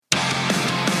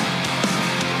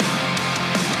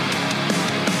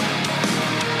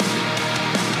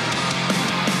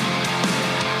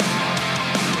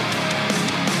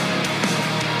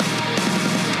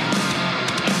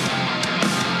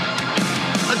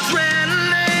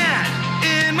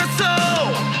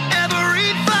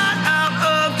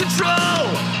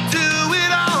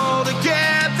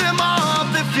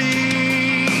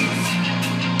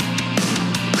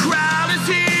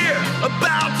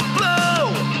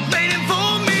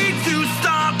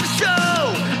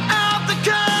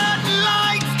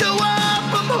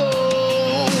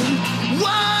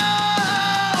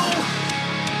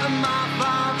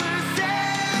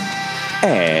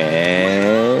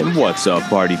What's up,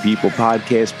 party people,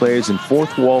 podcast players, and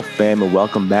Fourth Wall fam, and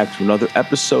welcome back to another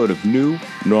episode of New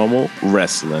Normal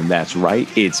Wrestling. That's right,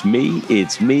 it's me,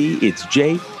 it's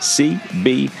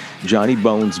JCB, Johnny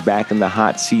Bones, back in the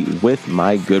hot seat with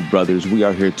my good brothers. We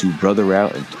are here to brother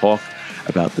out and talk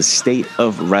about the state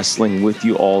of wrestling with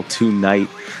you all tonight.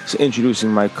 So introducing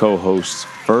my co-hosts,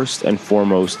 first and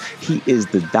foremost, he is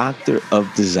the Doctor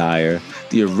of Desire,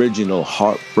 the original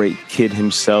Heartbreak Kid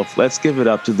himself. Let's give it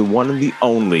up to the one and the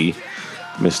only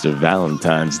Mr.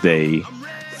 Valentine's Day,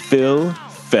 Phil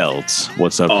Feltz.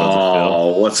 What's up, brother Phil?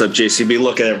 Oh, what's up, JCB?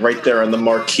 Look at it right there on the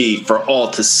marquee for all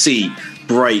to see.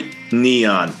 Bright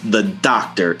neon. The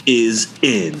doctor is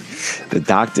in. The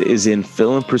doctor is in,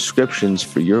 filling prescriptions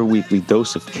for your weekly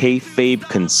dose of kayfabe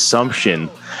consumption.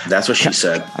 That's what she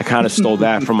said. I kind of stole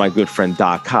that from my good friend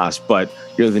Doc Haas, but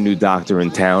you're the new doctor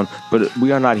in town. But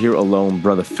we are not here alone,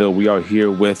 brother Phil. We are here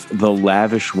with the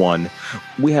lavish one.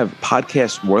 We have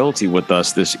podcast royalty with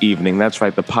us this evening. That's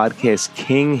right, the podcast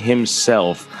king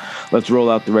himself. Let's roll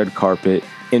out the red carpet.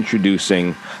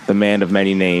 Introducing the man of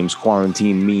many names,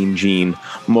 Quarantine Mean Gene,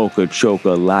 Mocha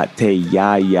Chocolate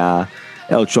Yaya,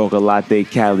 El Chocolate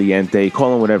Caliente.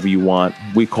 Call him whatever you want.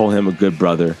 We call him a good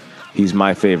brother. He's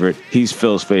my favorite. He's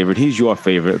Phil's favorite. He's your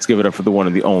favorite. Let's give it up for the one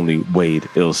and the only Wade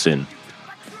Ilson.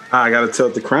 I got to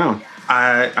tilt the crown.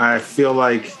 I feel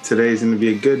like today's going to be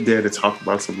a good day to talk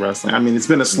about some wrestling. I mean, it's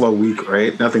been a slow week,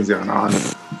 right? Nothing's going on.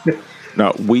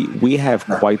 No, we have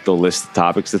quite the list of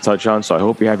topics to touch on, so I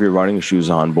hope you have your running shoes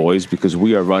on, boys, because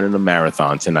we are running a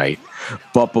marathon tonight.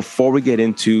 But before we get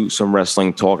into some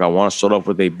wrestling talk, I want to start off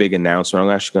with a big announcement.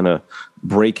 I'm actually going to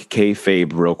break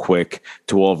kayfabe real quick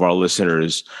to all of our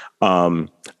listeners. I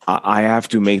have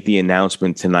to make the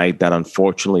announcement tonight that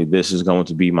unfortunately this is going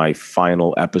to be my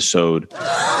final episode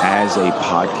as a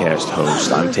podcast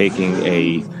host. I'm taking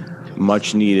a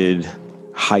much-needed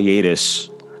hiatus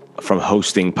from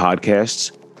hosting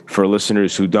podcasts. For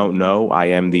listeners who don't know, I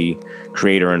am the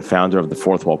creator and founder of the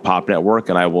Fourth Wall Pop Network,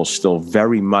 and I will still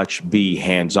very much be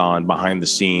hands-on behind the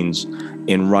scenes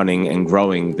in running and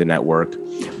growing the network.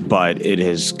 But it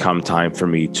has come time for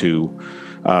me to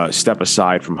step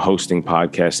aside from hosting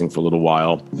podcasting for a little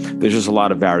while. There's just a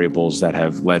lot of variables that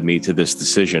have led me to this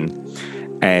decision.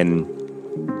 And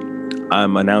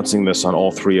I'm announcing this on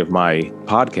all three of my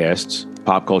podcasts,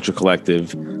 Pop Culture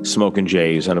Collective, Smokin'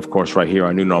 Jays, and of course right here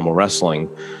on New Normal Wrestling.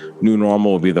 New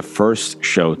Normal will be the first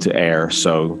show to air,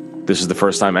 so this is the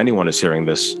first time anyone is hearing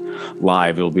this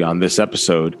live. It will be on this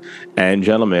episode. And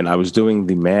gentlemen, I was doing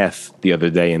the math the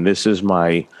other day, and this is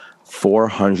my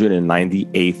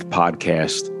 498th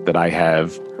podcast that I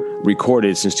have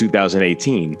recorded since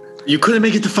 2018. You couldn't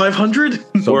make it to 500?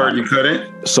 You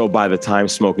couldn't? So by the time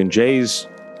Smokin' Jays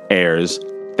airs,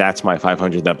 that's my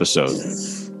 500th episode.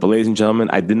 But ladies and gentlemen,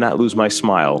 I did not lose my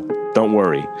smile. Don't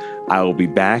worry. I will be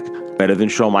back better than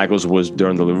Shawn Michaels was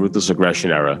during the Ruthless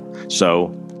Aggression era.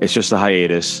 So it's just a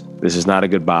hiatus. This is not a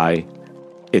goodbye.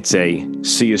 It's a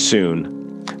see you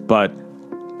soon. But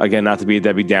again, not to be a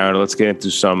Debbie Downer, let's get into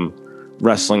some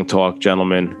wrestling talk,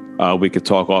 gentlemen. We could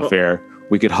talk off air.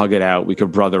 We could hug it out. We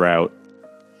could brother out.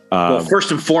 Well,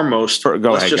 first and foremost,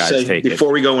 let's just say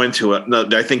before we go into it, no,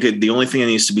 I think the only thing that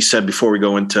needs to be said before we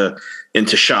go into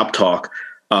shop talk,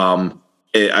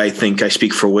 I think I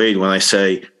speak for Wade when I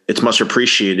say it's much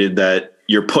appreciated that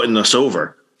you're putting us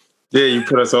over. Yeah, you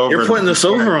put us over. You're putting us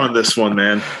over on this one,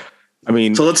 man. I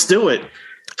mean, so let's do it.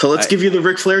 So let's give you the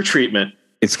Ric Flair treatment.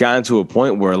 It's gotten to a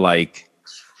point where, like,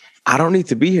 I don't need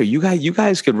to be here. You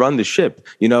guys could run the ship.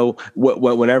 You know,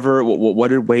 what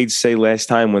did Wade say last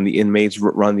time when the inmates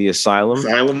run the asylum?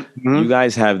 Mm-hmm. You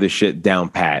guys have the shit down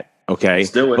pat, okay?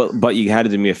 Let's do it. But you had to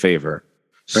do me a favor.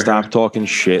 Stop talking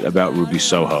shit about Ruby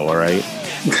Soho, all right?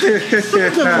 That's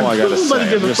all I gotta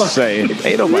say. I'm just saying,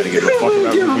 ain't nobody give a fuck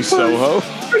about Ruby Soho.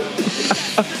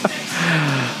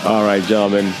 All right,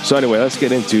 gentlemen. So anyway, let's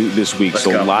get into this week.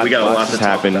 We got a lot has to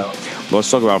happened. talk about.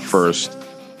 Let's talk about first.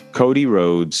 Cody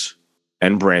Rhodes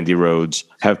and Brandy Rhodes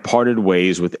have parted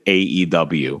ways with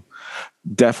AEW.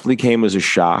 Definitely came as a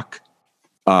shock.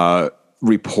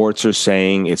 Reports are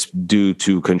saying it's due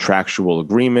to contractual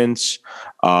agreements,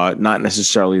 not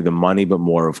necessarily the money, but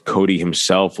more of Cody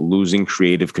himself losing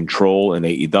creative control in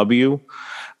AEW.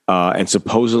 And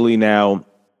supposedly now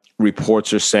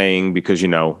reports are saying, because, you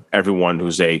know, everyone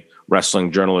who's a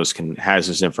wrestling journalist has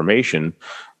this information,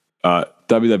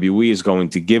 WWE is going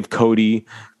to give Cody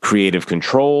creative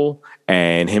control,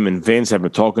 and him and Vince have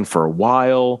been talking for a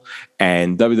while,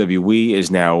 and WWE is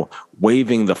now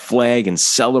waving the flag and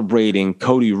celebrating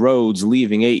Cody Rhodes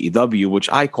leaving AEW, which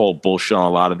I call bullshit on a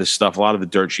lot of this stuff. A lot of the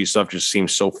dirt sheet stuff just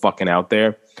seems so fucking out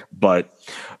there. But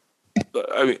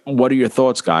I mean, what are your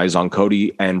thoughts, guys, on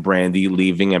Cody and Brandi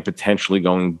leaving and potentially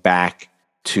going back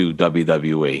to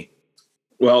WWE?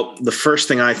 Well, the first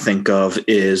thing I think of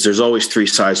is there's always three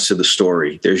sides to the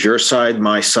story. There's your side,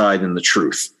 my side, and the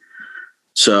truth.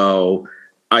 So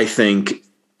I think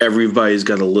everybody's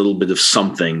got a little bit of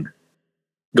something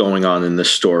going on in this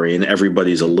story, and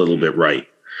everybody's a little bit right.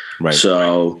 Right.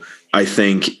 So I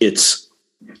think it's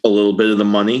a little bit of the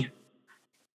money.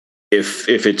 If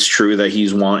it's true that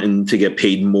he's wanting to get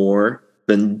paid more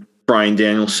than Bryan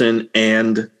Danielson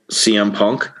and CM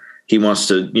Punk, he wants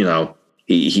to,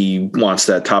 he wants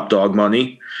that top dog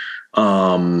money.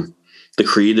 The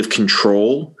creative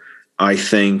control, I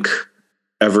think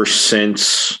ever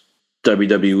since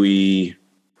WWE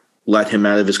let him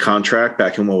out of his contract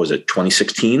back in,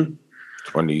 2016?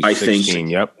 2016,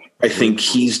 yep. I think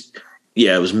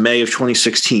it was May of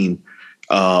 2016.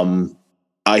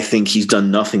 I think he's done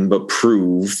nothing but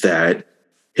prove that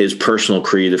his personal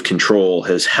creative control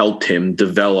has helped him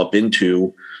develop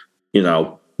into,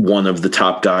 one of the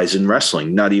top guys in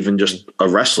wrestling, not even just a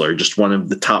wrestler, just one of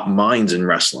the top minds in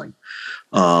wrestling.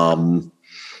 I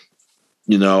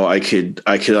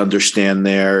could understand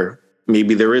there.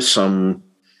 Maybe there is some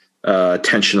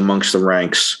tension amongst the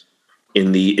ranks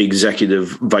in the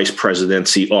executive vice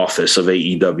presidency office of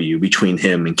AEW between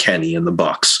him and Kenny and the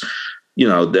Bucks.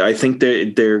 I think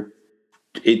that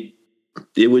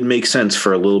it would make sense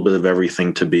for a little bit of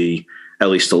everything to be at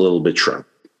least a little bit true.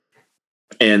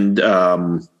 And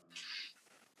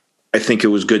I think it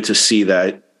was good to see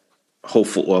that.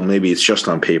 Hopefully, well, maybe it's just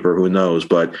on paper, who knows?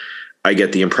 But I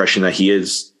get the impression that he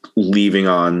is leaving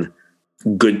on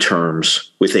good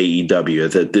terms with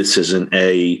AEW. That this isn't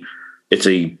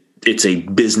it's a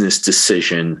business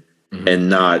decision and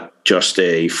not just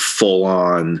a full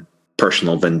on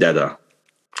personal vendetta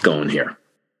going here.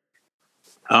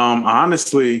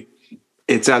 Honestly,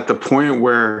 it's at the point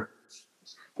where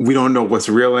we don't know what's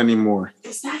real anymore.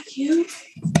 Is that cute?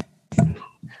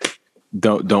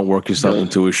 Don't work yourself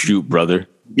into a shoot, brother.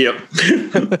 Yep.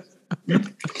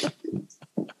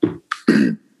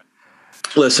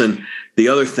 Listen, the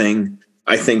other thing,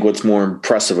 I think what's more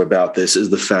impressive about this is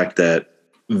the fact that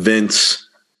Vince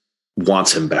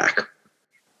wants him back.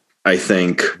 I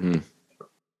think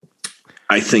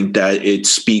that it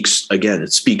speaks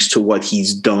to what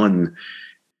he's done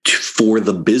for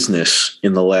the business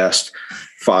in the last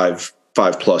five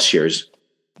plus years.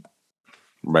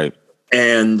 Right.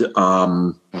 And,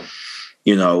 but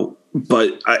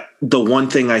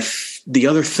the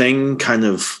other thing, kind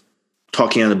of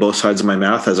talking out of both sides of my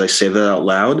mouth as I say that out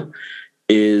loud,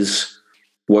 is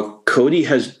what Cody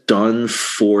has done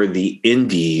for the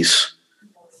indies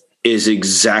is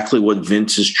exactly what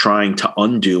Vince is trying to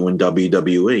undo in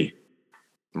WWE.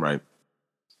 Right.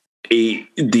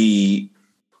 The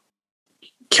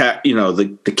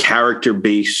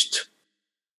character-based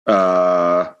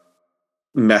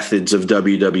methods of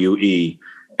WWE,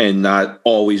 and not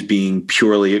always being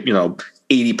purely,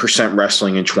 80%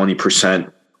 wrestling and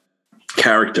 20%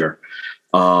 character.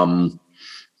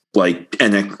 Like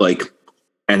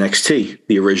NXT,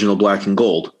 the original Black and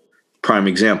Gold, prime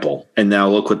example. And now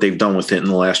look what they've done with it in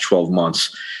the last 12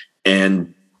 months.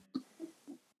 And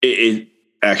it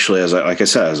actually, as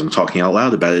I'm talking out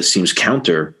loud about it, it seems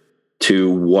counter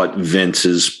to what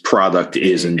Vince's product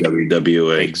is in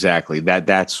WWE. Exactly.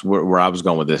 That's where I was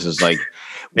going with this. Is like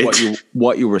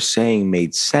what you were saying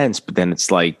made sense, but then it's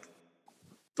like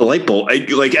the light bulb.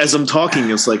 As I'm talking,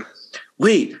 it's like,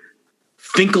 wait,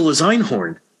 Finkel is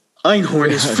Einhorn. Einhorn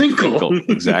is Finkel.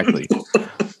 Exactly.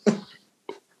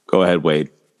 Go ahead, Wade.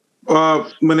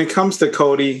 When it comes to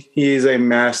Cody, he is a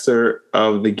master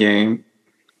of the game.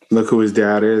 Look who his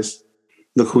dad is.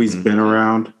 Look who he's been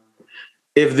around.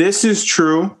 If this is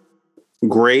true,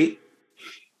 great,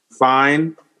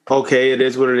 fine, okay, it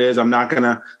is what it is. I'm not going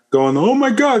to go on, oh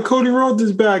my God, Cody Rhodes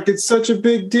is back. It's such a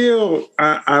big deal.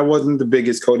 I wasn't the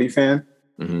biggest Cody fan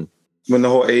when the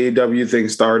whole AEW thing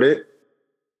started.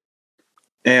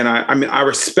 And I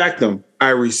respect him. I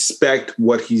respect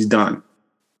what he's done.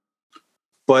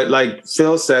 But like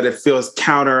Phil said, it feels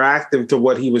counteractive to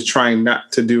what he was trying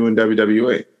not to do in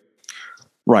WWE.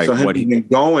 Right. So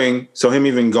him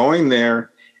even going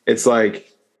there, it's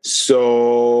like,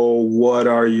 so what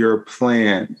are your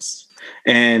plans?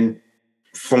 And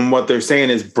from what they're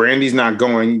saying is Brandi's not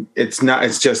going. It's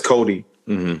just Cody.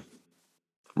 Mm-hmm.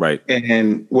 Right.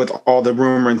 And with all the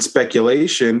rumor and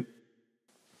speculation,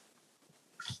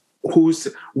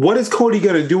 what is Cody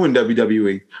going to do in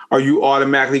WWE? Are you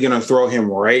automatically going to throw him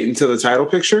right into the title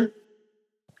picture?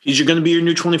 He's going to be your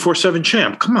new 24/7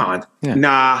 champ. Come on. Yeah.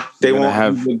 Nah, you're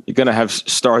going to have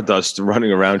Stardust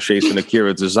running around chasing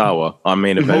Akira Tozawa on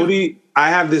main event. I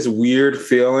have this weird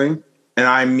feeling, and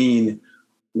I mean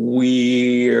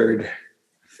weird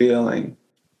feeling,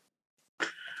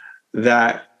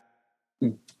 that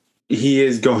he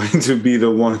is going to be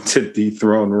the one to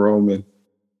dethrone Roman.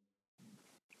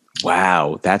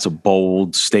 Wow, that's a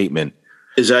bold statement.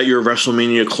 Is that your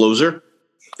WrestleMania closer?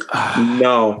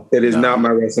 No, it is not my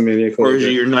WrestleMania closer. Or is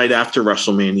it your night after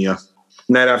WrestleMania?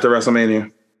 Night after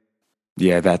WrestleMania.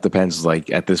 Yeah, that depends. Like,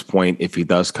 at this point, if he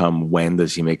does come, when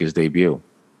does he make his debut?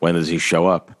 When does he show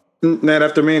up? Night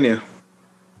after Mania.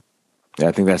 Yeah,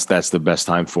 I think that's the best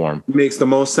time for him. Makes the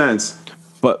most sense.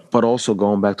 But also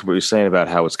going back to what you're saying about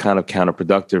how it's kind of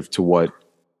counterproductive to what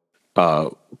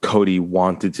Cody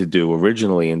wanted to do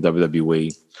originally in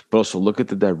WWE, but also look at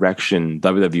the direction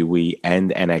WWE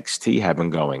and NXT have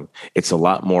been going. It's a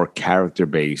lot more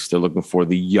character-based. They're looking for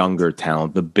the younger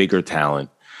talent, the bigger talent.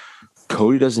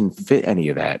 Cody doesn't fit any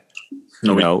of that.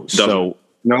 No.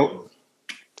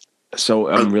 So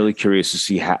I'm really curious to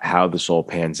see how this all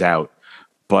pans out.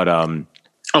 But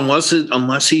unless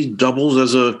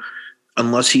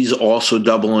he's also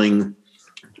doubling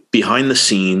behind the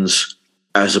scenes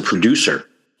as a producer,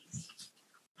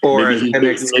 or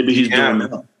maybe he's doing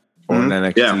that. Or an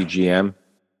NXT GM,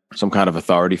 some kind of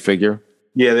authority figure.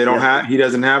 Yeah, they don't have.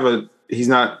 He's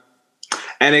not.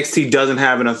 NXT doesn't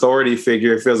have an authority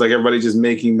figure. It feels like everybody's just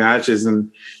making matches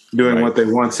and doing what they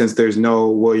want, since there's no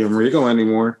William Regal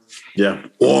anymore. Yeah,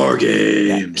 War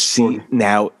Games. See,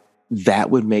 now that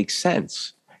would make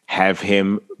sense. Have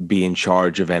him be in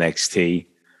charge of NXT,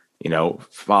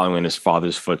 following in his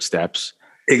father's footsteps.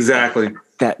 Exactly.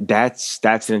 That's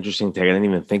an interesting take. I didn't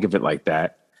even think of it like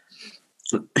that.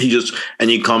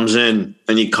 He comes in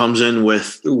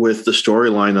with the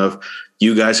storyline of,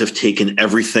 you guys have taken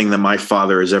everything that my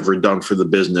father has ever done for the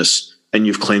business and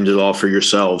you've claimed it all for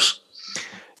yourselves.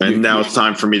 And now it's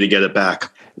time for me to get it back.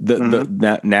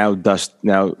 Now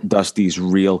Dusty's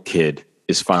real kid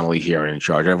is finally here and in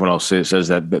charge. Everyone else says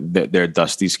that they're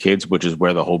Dusty's kids, which is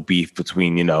where the whole beef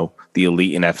between, the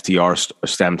Elite and FTR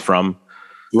stemmed from.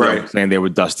 Right. Saying they were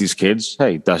Dusty's kids.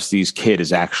 Hey, Dusty's kid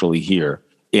is actually here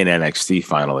in NXT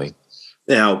finally.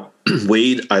 Now,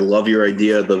 Wade, I love your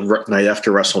idea the night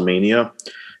after WrestleMania,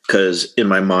 because in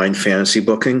my mind, fantasy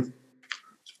booking,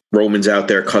 Roman's out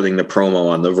there cutting the promo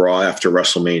on the Raw after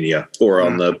WrestleMania, or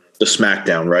on the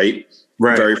SmackDown, right?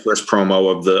 Right. Very first promo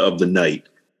of the night.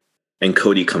 And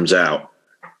Cody comes out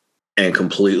and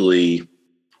completely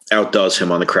outdoes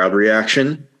him on the crowd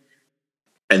reaction.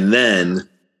 And then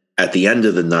at the end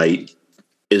of the night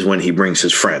is when he brings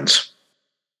his friends.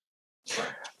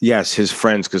 Yes, his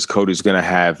friends, because Cody's going to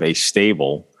have a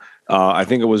stable. I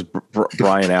think it was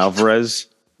Brian Alvarez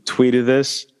tweeted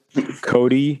this.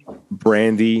 Cody,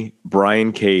 Brandy,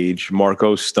 Brian Cage,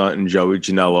 Marco Stunt, and Joey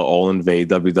Janela all invade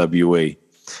WWE.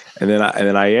 And then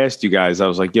I asked you guys, I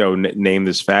was like, yo, name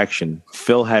this faction.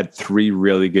 Phil had 3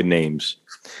 really good names.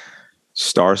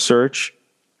 Star Search,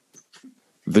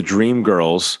 the Dream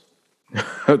Girls,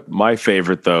 my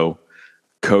favorite, though,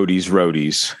 Cody's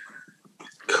Roadies.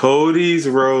 Cody's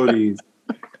Roadies.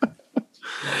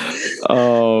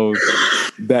 Oh,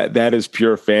 that is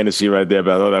pure fantasy right there.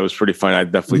 But I thought that was pretty fun. I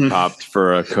definitely popped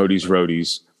for Cody's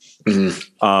Roadies.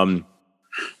 Mm-hmm.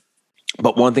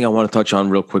 But one thing I want to touch on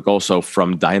real quick also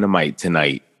from Dynamite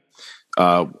tonight.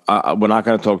 We're not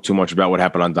going to talk too much about what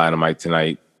happened on Dynamite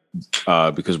tonight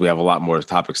because we have a lot more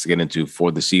topics to get into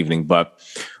for this evening. But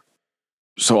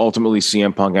so ultimately,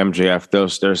 CM Punk,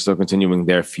 MJF, they're still continuing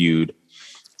their feud.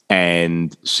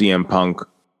 And CM Punk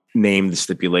named the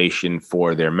stipulation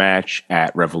for their match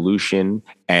at Revolution,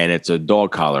 and it's a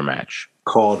dog collar match.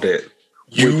 Called it.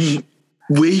 You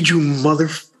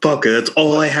motherfucker. That's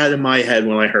all I had in my head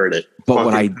when I heard it. But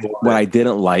what I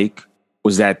didn't like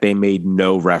was that they made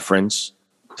no reference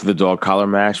to the dog collar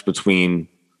match between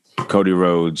Cody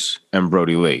Rhodes and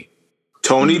Brody Lee.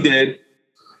 Tony did.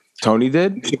 Tony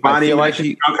did? Shivani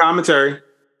mentioned on commentary.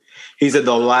 He said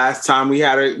the last time we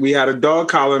had a dog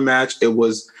collar match, it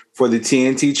was for the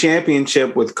TNT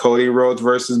Championship with Cody Rhodes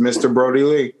versus Mr. Brody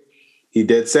Lee. He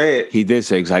did say it. He did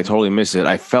say it because I totally missed it.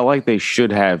 I felt like they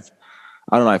should have.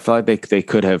 I don't know. I felt like they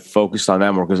could have focused on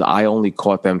that more because I only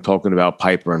caught them talking about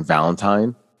Piper and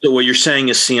Valentine. So what you're saying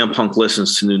is CM Punk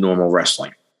listens to New Normal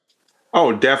Wrestling.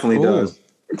 Oh, definitely does.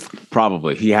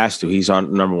 Probably. He has to. He's our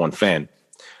number one fan.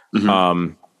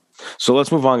 Mm-hmm. So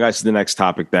let's move on, guys, to the next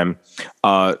topic then.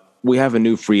 We have a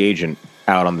new free agent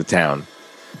out on the town.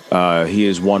 He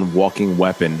is one walking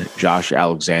weapon, Josh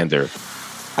Alexander.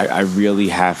 I really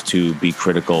have to be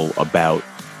critical about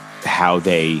how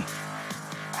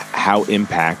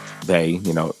Impact,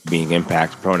 being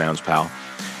Impact, pronouns, pal,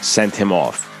 sent him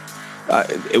off.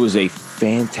 It was a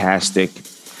fantastic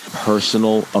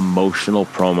personal, emotional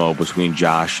promo between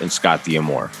Josh and Scott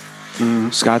D'Amore.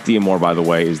 Scott D'Amore, by the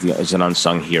way, is an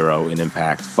unsung hero in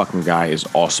Impact. Fucking guy is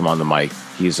awesome on the mic.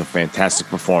 He is a fantastic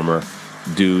performer.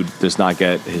 Dude does not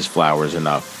get his flowers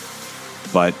enough.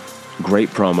 But great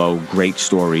promo, great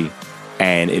story,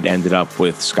 and it ended up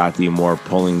with Scott D'Amore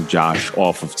pulling Josh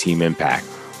off of Team Impact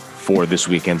for this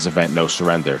weekend's event, No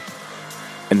Surrender.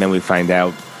 And then we find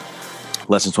out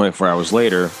less than 24 hours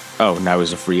later, now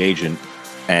he's a free agent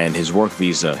and his work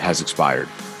visa has expired.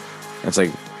 And it's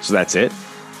like, so that's it?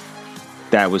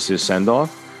 That was his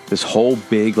send-off? This whole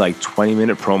big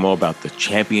 20-minute promo about the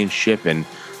championship and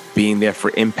being there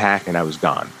for Impact, and I was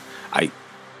gone.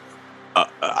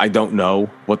 I don't know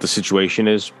what the situation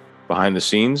is behind the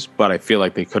scenes, but I feel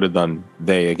like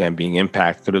they again being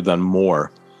Impact, could have done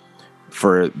more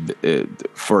for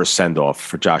a send-off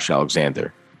for Josh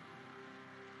Alexander.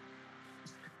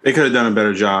 They could have done a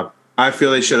better job. I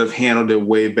feel they should have handled it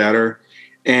way better.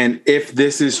 And if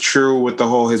this is true with the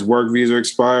whole his work visa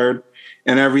expired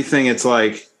and everything, it's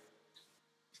like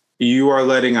you are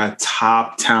letting a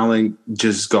top talent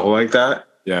just go like that.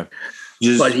 Yeah.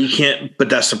 But he can't. But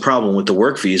that's the problem with the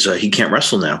work visa. He can't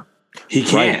wrestle now. He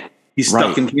can't. Right. He's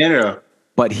stuck in Canada.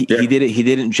 But he did it. He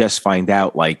didn't just find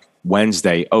out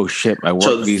Wednesday. Oh shit, my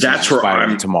work visa is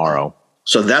expiring tomorrow.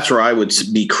 So that's where I would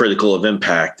be critical of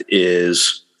Impact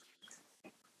is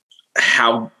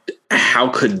how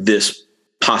could this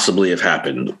possibly have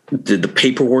happened? Did the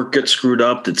paperwork get screwed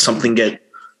up? Did something get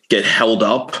held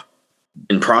up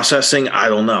in processing? I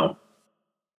don't know.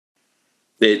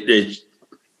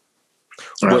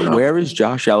 Where is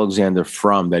Josh Alexander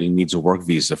from that he needs a work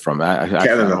visa from?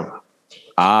 Canada.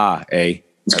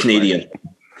 He's Canadian. Right.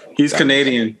 He's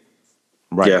Canadian.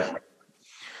 Right. Yeah.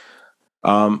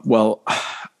 Well,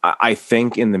 I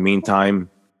think in the meantime,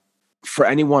 for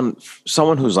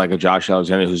someone who's like a Josh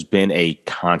Alexander, who's been a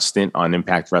constant on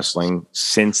Impact Wrestling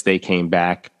since they came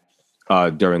back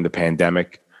during the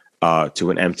pandemic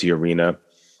to an empty arena,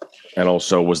 and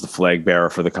also was the flag bearer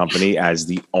for the company as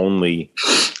the only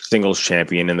singles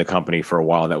champion in the company for a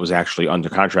while that was actually under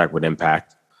contract with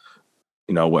Impact.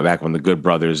 Back when the Good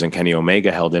Brothers and Kenny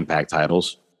Omega held Impact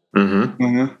titles. Mm-hmm.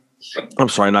 Mm-hmm. I'm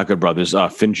sorry, not Good Brothers.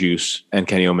 Finn Juice and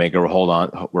Kenny Omega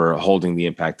were holding the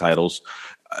Impact titles.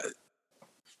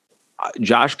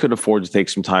 Josh could afford to take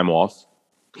some time off.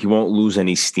 He won't lose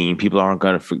any steam. People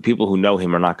who know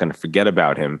him are not going to forget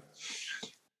about him.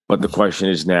 But the question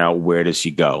is now, where does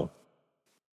he go?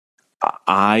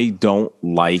 I don't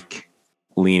like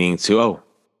leaning to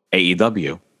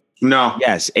AEW. No.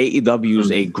 Yes, AEW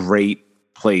is a great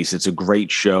place. It's a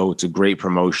great show. It's a great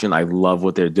promotion. I love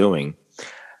what they're doing.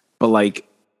 But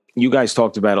you guys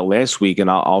talked about it last week, and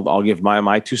I'll give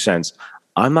my 2 cents.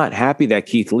 I'm not happy that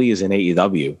Keith Lee is in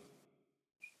AEW.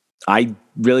 I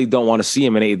really don't want to see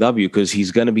him in AEW because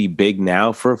he's going to be big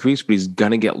now for a few weeks, but he's going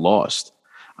to get lost.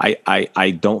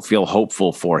 I don't feel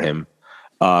hopeful for him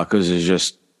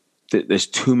because there's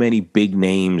too many big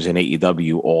names in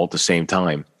AEW all at the same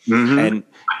time. Mm-hmm. And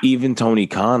even Tony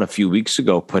Khan a few weeks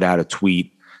ago put out a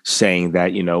tweet saying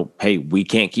that, hey, we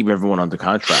can't keep everyone under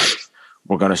contract.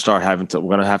 We're going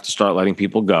to have to start letting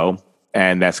people go.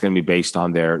 And that's going to be based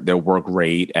on their work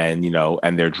rate and,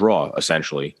 and their draw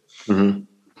essentially. Mm-hmm.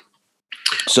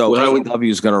 So AEW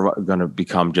is going to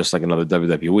become just like another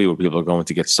WWE where people are going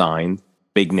to get signed,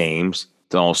 big names,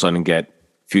 to all of a sudden get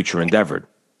future endeavored.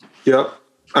 Yep.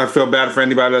 I feel bad for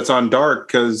anybody that's on Dark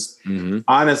because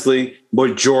honestly,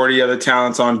 majority of the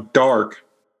talent's on Dark.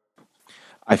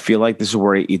 I feel like this is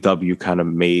where AEW kind of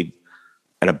made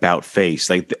an about face.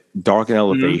 Dark and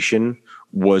Elevation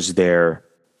was their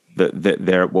what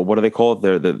do they call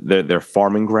it? Their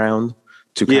farming ground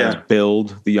to kind of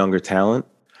build the younger talent.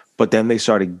 But then they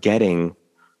started getting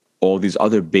all these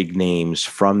other big names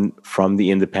from the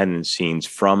independent scenes,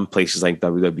 from places like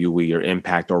WWE or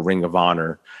Impact or Ring of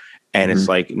Honor. And it's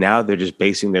like now they're just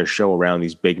basing their show around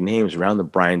these big names, around the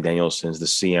Bryan Danielsons, the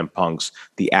CM Punks,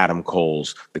 the Adam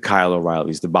Coles, the Kyle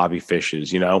O'Reillys, the Bobby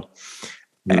Fishes, So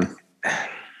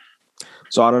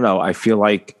I don't know. I feel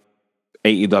like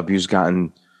AEW's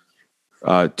gotten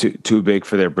too big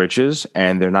for their britches,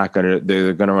 and they're going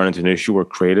to run into an issue where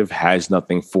creative has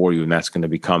nothing for you, and that's going to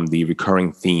become the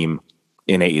recurring theme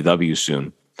in AEW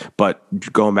soon. But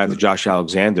going back to Josh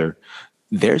Alexander,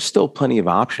 there's still plenty of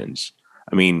options.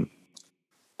 I mean,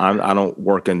 I don't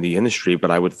work in the industry, but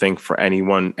I would think for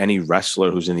any wrestler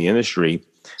who's in the industry,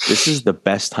 this is the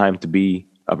best time to be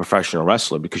a professional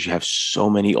wrestler because you have so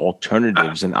many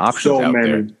alternatives and options out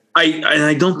there.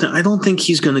 I don't think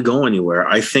he's going to go anywhere.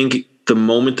 I think the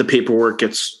moment the paperwork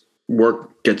gets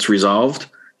resolved,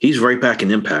 he's right back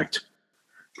in Impact.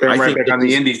 I think back on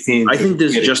the indie team. I think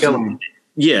this is just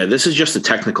this is just a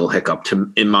technical hiccup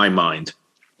in my mind.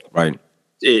 Right.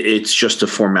 It's just a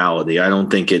formality. I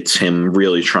don't think it's him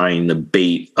really trying the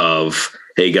bait of,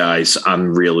 hey guys,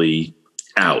 I'm really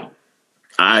out.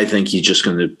 I think he's just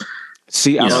going to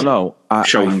see. I don't know. I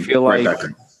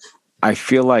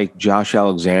feel like Josh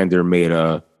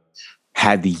Alexander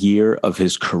had the year of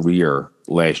his career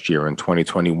last year in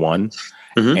 2021.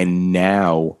 And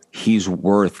now he's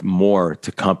worth more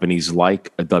to companies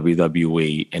like a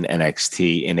WWE and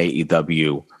NXT and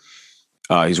AEW.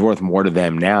 He's worth more to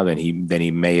them now than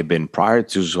he may have been prior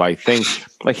to. So I think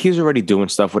like he's already doing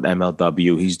stuff with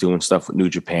MLW. He's doing stuff with New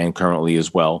Japan currently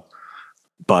as well.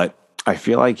 But I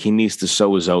feel like he needs to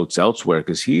sow his oats elsewhere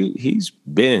because he's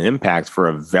been in Impact for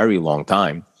a very long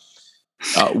time.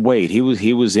 Wait, he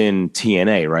was in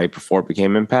TNA, right? Before it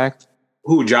became Impact?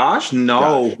 Who, Josh?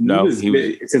 No. He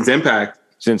was since Impact.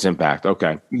 Since Impact,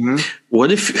 okay. Mm-hmm.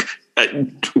 What if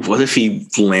he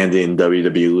landed in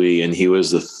WWE and he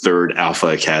was the third Alpha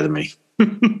Academy?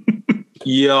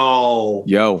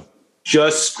 Yo.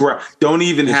 Just scrap. Don't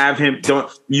even have him.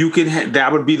 That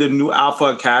would be the new Alpha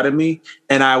Academy,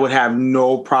 and I would have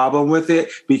no problem with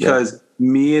it because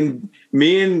me and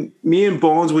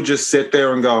Bones would just sit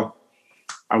there and go,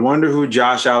 I wonder who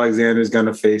Josh Alexander is going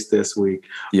to face this week.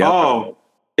 Yep. Oh,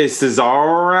 is Cesaro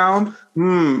around?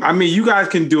 I mean, you guys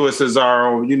can do a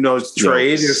Cesaro,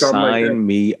 trade or something like that. Sign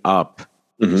me up.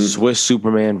 Mm-hmm. Swiss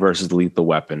Superman versus Lethal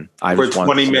Weapon. For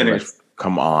 20 minutes.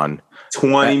 Come on.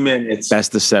 20 minutes.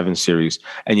 Best of 7 series.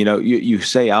 And, you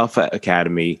say Alpha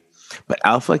Academy, but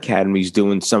Alpha Academy is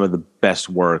doing some of the best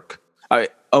work.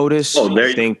 Otis,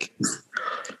 I think...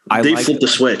 They flipped the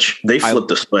switch.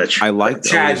 I like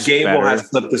Chad Gable has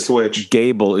flipped the switch.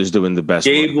 Gable is doing the best.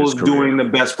 Gable's doing the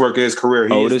best work of his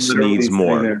career. Otis needs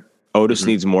more. Otis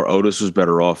needs more. Otis was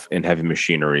better off in Heavy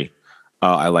Machinery.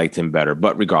 I liked him better.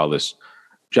 But regardless,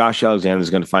 Josh Alexander is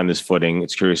going to find his footing.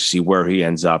 It's curious to see where he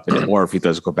ends up or if he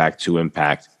does go back to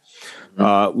Impact.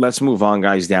 Let's move on,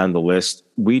 guys, down the list.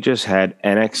 We just had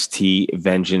NXT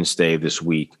Vengeance Day this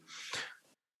week.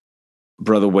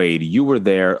 Brother Wade, you were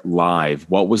there live.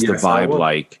 What was the vibe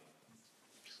like?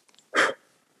 The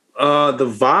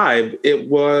vibe, it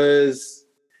was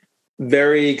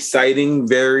very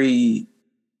exciting.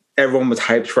 Everyone was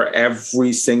hyped for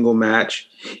every single match,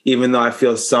 even though I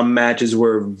feel some matches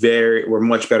were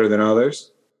much better than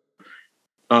others.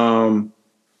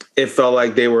 It felt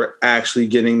like they were actually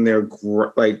getting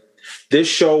this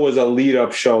show was a lead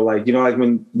up show. Like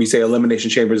when we say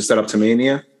Elimination Chamber is a setup to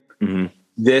Mania. Mm-hmm.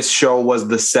 This show was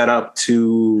the setup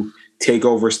to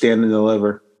TakeOver Stand and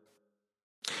Deliver.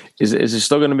 Is it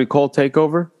still going to be called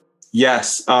TakeOver?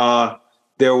 Yes.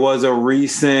 There was a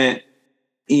recent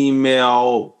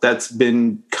email that's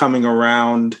been coming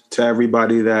around to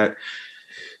everybody that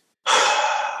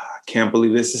I can't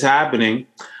believe this is happening.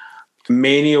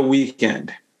 Mania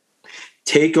weekend.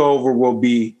 TakeOver will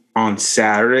be on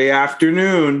Saturday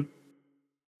afternoon,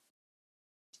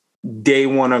 day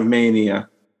one of Mania.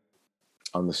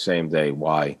 On the same day.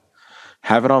 Why?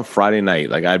 Have it on Friday night.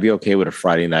 Like, I'd be okay with a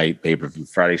Friday night pay-per-view.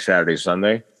 Friday, Saturday,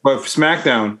 Sunday. But for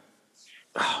SmackDown.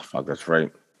 Oh, fuck, that's right.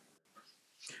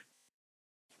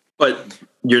 But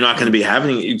you're not going to be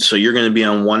having... So you're going to be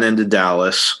on one end of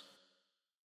Dallas.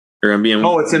 You're going to be in...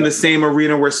 Oh, it's in the same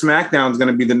arena where SmackDown is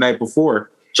going to be the night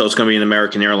before. So it's going to be an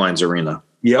American Airlines arena.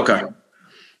 Yeah. Okay.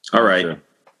 All right.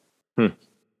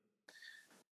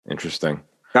 Interesting.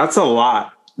 That's a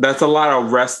lot. That's a lot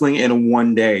of wrestling in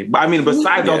one day. I mean,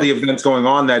 besides all the events going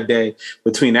on that day,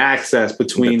 between Access,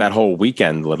 between that whole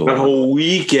weekend, you're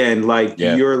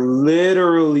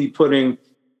literally putting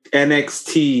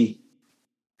NXT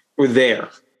there,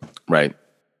 right?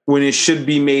 When it should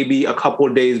be maybe a couple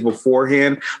of days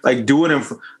beforehand. Like, do it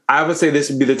I would say this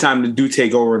would be the time to do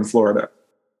TakeOver in Florida.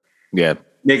 Yeah,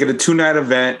 make it a 2-night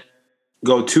event.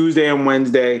 Go Tuesday and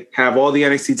Wednesday, have all the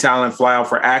NXT talent fly out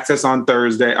for Access on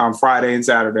Friday and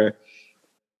Saturday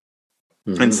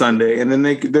and Sunday. And then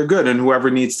they're good. And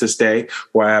whoever needs to stay,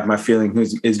 where I have my feeling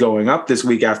is going up this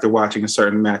week after watching a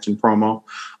certain match and promo,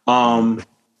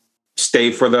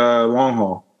 stay for the long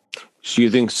haul. So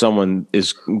you think someone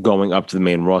is going up to the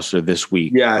main roster this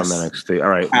week? Yes. From NXT?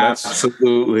 All right.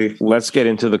 Absolutely. Let's get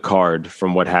into the card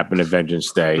from what happened at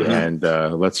Vengeance Day, and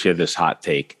let's hear this hot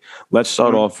take. Let's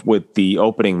start off with the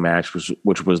opening match,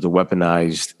 which was the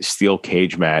weaponized steel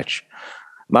cage match.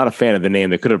 Not a fan of the name.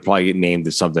 They could have probably named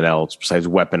it something else besides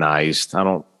weaponized. I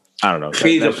don't know.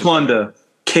 Cage of Plunder.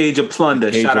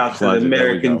 Shout out to the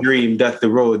American Dream. That's the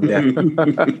road there.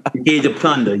 Cage of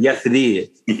Plunder. Yes, it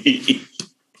is.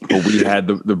 But we had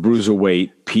the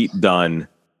bruiserweight Pete Dunne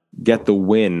get the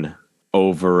win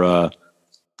over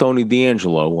Tony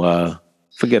D'Angelo.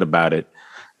 Forget about it.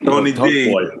 Tony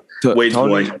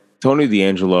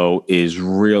D'Angelo is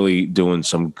really doing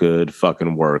some good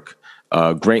fucking work.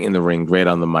 Great in the ring, great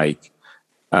on the mic.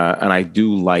 And I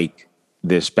do like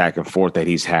this back and forth that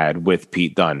he's had with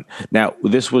Pete Dunne. Now,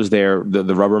 this was the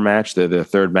rubber match, the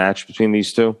third match between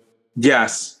these two?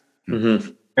 Yes.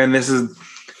 Mm-hmm. And this is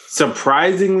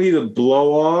surprisingly the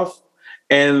blow off,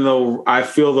 and I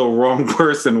feel the wrong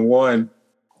person won.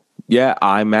 Yeah,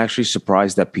 I'm actually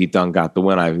surprised that Pete Dunne got the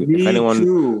win. If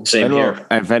anyone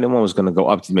was going to go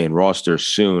up to the main roster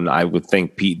soon, I would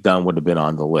think Pete Dunne would have been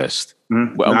on the list.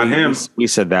 Not him. We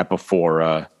said that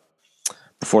before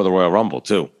the Royal Rumble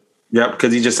too. Yep,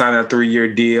 because he just signed a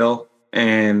 3-year deal,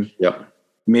 and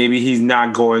maybe he's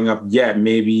not going up yet.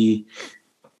 Maybe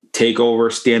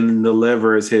TakeOver Stand and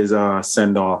Deliver is his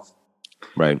send off,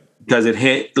 right? Because it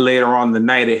hit later on the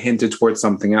night. It hinted towards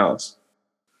something else.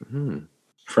 Mm-hmm.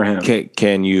 For him.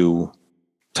 Can you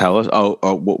tell us?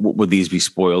 Would these be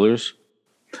spoilers?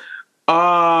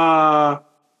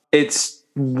 It's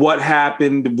what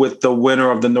happened with the winner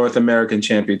of the North American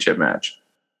Championship match.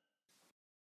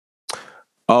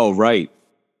 Oh, right.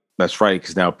 That's right.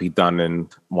 Because now Pete Dunne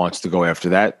wants to go after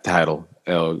that title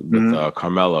with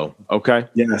Carmelo. Okay.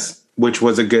 Yes, which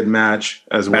was a good match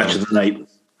as well. Match of the night.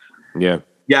 Yeah.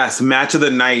 Yes, match of the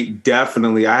night.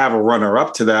 Definitely. I have a runner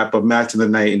up to that, but match of the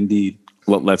night indeed.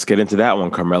 Let's get into that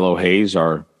one. Carmelo Hayes,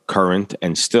 our current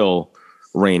and still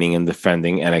reigning and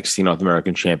defending NXT North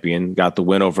American champion, got the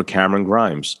win over Cameron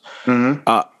Grimes. Mm-hmm.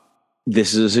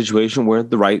 This is a situation where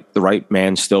the right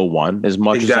man still won. As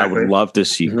much as I would love to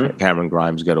see Cameron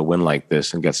Grimes get a win like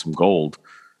this and get some gold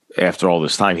after all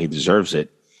this time, he deserves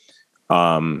it.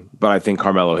 But I think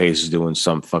Carmelo Hayes is doing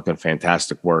some fucking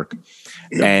fantastic work.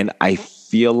 Yeah. And I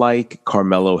feel like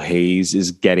Carmelo Hayes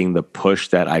is getting the push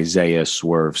that Isaiah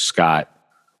Swerve Scott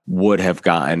would have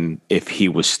gotten if he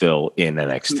was still in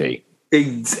NXT.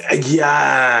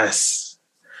 Yes.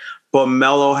 But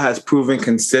Melo has proven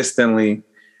consistently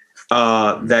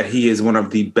that he is one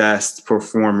of the best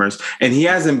performers. And he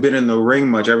hasn't been in the ring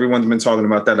much. Everyone's been talking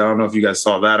about that. I don't know if you guys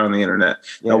saw that on the internet.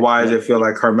 Yeah, why does it feel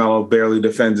like Carmelo barely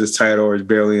defends his title or is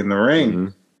barely in the ring? Mm-hmm.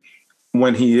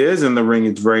 When he is in the ring,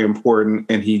 it's very important,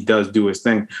 and he does do his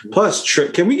thing. Plus,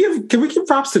 Trick, can we give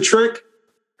props to Trick?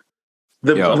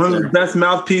 One of the best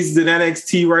mouthpieces in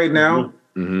NXT right now.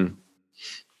 Mm-hmm.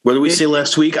 What did we say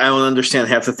last week? I don't understand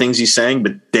half the things he's saying,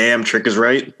 but damn, Trick is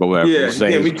right. But whatever he's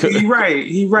right.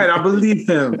 He's right. I believe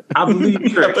him. I believe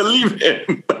Trick.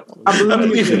 I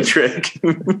believe in Trick.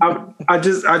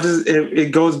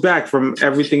 It goes back from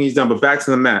everything he's done, but back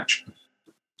to the match.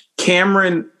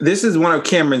 Cameron, this is one of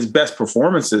Cameron's best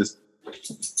performances,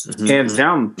 hands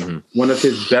down. Mm-hmm. One of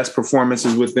his best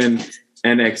performances within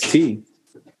NXT.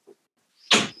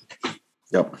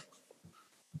 Yep.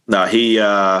 No, he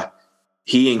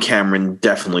and Cameron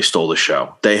definitely stole the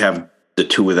show. The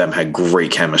two of them had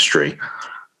great chemistry.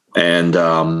 And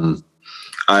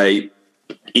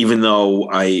even though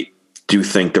I do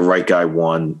think the right guy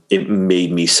won, it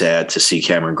made me sad to see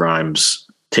Cameron Grimes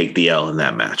take the L in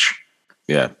that match.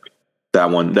 Yeah. That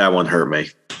one hurt me.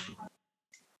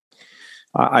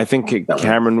 I think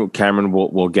Cameron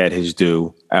will get his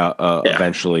due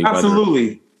eventually.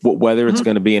 Absolutely. Whether it's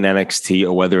going to be in NXT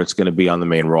or whether it's going to be on the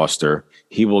main roster,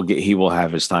 he will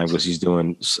have his time because he's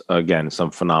doing again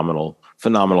some phenomenal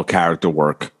character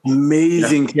work.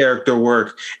 Amazing character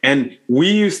work. And we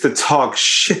used to talk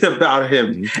shit about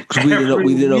him. We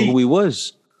didn't know who he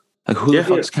was. Like, who the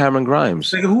fuck's Cameron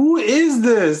Grimes? Like, who is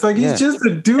this? Like, he's just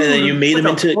a dude. And then you made him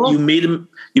into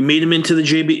the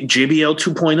JBL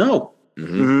 2.0. Mm-hmm.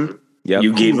 Mm-hmm. Yep.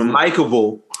 You gave him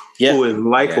likable. Yeah. Who is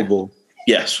likable.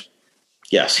 Yeah.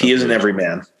 Yes, he is an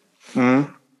everyman.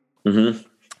 Mm-hmm. Mm-hmm.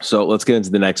 So let's get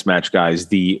into the next match, guys.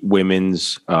 The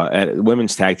women's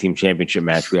tag team championship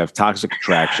match. We have Toxic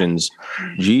Attractions,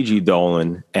 Gigi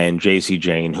Dolan and JC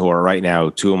Jane, who are right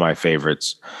now two of my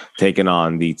favorites, taking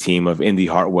on the team of Indy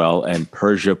Hartwell and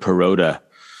Persia Pirotta.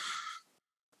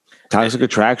 Toxic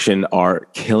Attraction are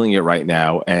killing it right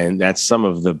now, and that's some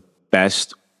of the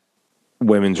best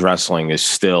women's wrestling is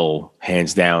still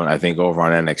hands down, I think, over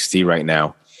on NXT right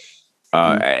now.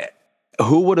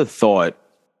 Who would have thought,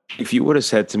 if you would have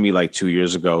said to me like 2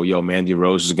 years ago, yo, Mandy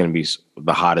Rose is going to be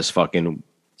the hottest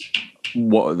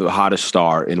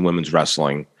star in women's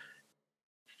wrestling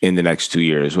in the next 2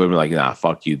 years, we'd be like, nah,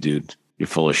 fuck you, dude. You're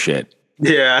full of shit.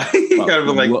 Yeah. You gotta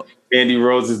be like, Mandy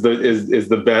Rose is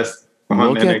the best.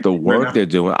 Look at the work they're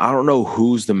doing. I don't know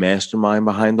who's the mastermind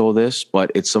behind all this,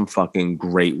 but it's some fucking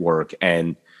great work.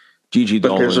 And Gigi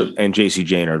Dolan and JC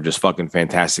Jane are just fucking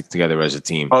fantastic together as a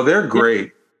team. Oh, they're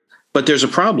great. But there's a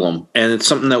problem, and it's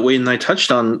something that Wade and I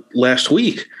touched on last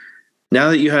week. Now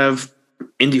that you have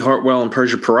Indy Hartwell and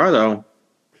Persia Pirotta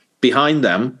behind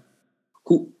them,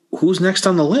 who's next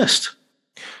on the list?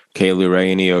 Kaylee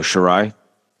Ray and Io Shirai.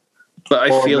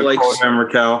 But I feel like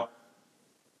Raquel.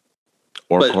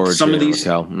 Or some of these,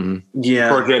 Raquel.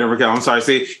 Yeah, or Jade and Raquel. I'm sorry.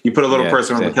 See, you put a little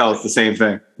person on Raquel, it's the same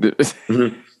thing.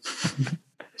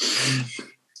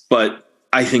 But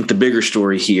I think the bigger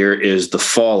story here is the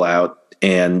fallout,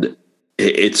 and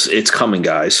it's coming,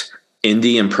 guys.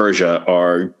 Indy and Persia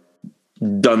are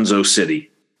Dunzo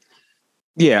City.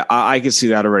 Yeah, I can see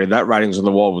that already. That writing's on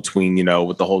the wall between,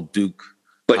 with the whole Duke.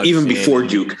 But even before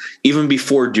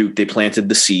Duke, they planted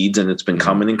the seeds, and it's been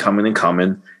coming and coming and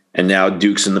coming. And now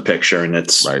Duke's in the picture, and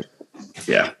it's right.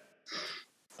 Yeah.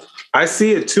 I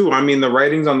see it too. I mean, the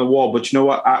writing's on the wall, but you know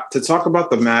what? To talk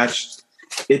about the match,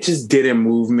 it just didn't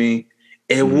move me.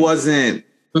 It wasn't.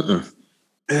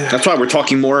 That's why we're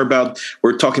talking more about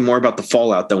the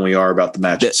fallout than we are about the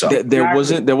match itself.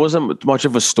 There wasn't much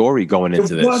of a story going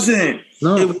into this.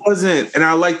 It wasn't. And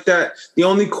I like that. The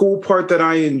only cool part that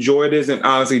I enjoyed is, and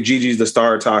honestly, Gigi's the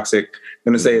star of Toxic.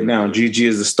 I'm going to say it now. Gigi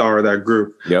is the star of that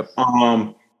group. Yep.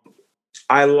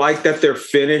 I like that their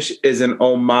finish is an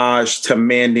homage to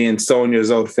Mandy and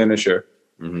Sonya's old finisher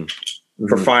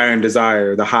for Fire and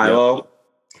Desire, the high-low.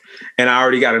 And I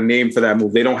already got a name for that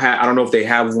move. I don't know if they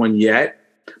have one yet,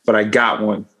 but I got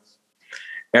one.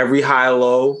 Every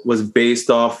high-low was based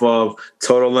off of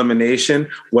Total Elimination.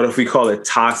 What if we call it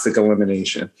Toxic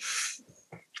Elimination?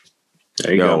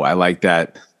 There you go. I like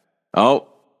that. Oh,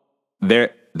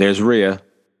 there's Rhea.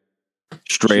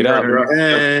 Straight up.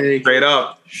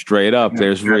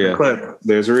 There's Rhea.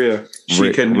 There's Rhea.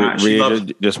 She could not. She loves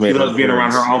being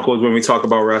around her uncles when we talk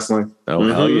about wrestling. Oh,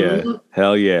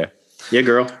 hell yeah. Yeah,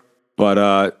 girl.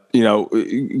 But,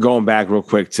 going back real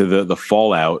quick to the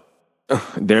fallout,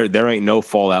 there ain't no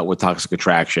fallout with Toxic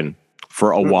Attraction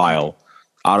for a while.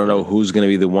 I don't know who's going to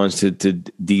be the ones to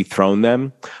dethrone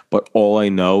them, but all I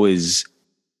know is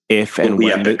if and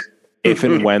when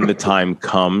the time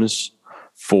comes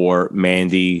for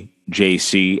Mandy,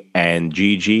 JC, and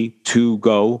Gigi to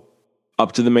go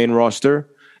up to the main roster,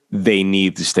 they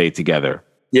need to stay together.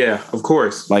 Yeah, of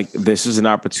course. Like, this is an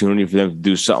opportunity for them to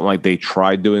do something like they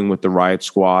tried doing with the Riot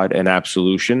Squad and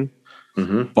Absolution.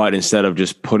 But instead of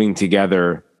just putting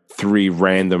together 3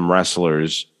 random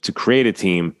wrestlers to create a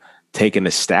team, take an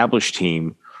established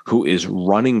team who is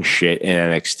running shit in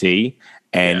NXT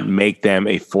and make them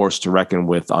a force to reckon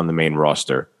with on the main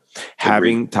roster.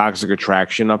 Having Toxic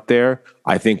Attraction up there,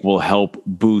 I think, will help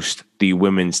boost the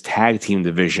women's tag team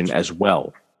division as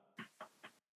well.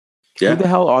 Yeah. Who the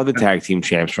hell are the tag team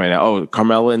champs right now? Oh,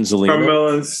 Carmella and Zelina.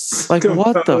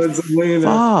 What the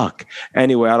fuck?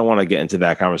 Anyway, I don't want to get into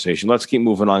that conversation. Let's keep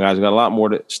moving on, guys. We've got a lot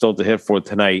more still to hit for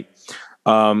tonight.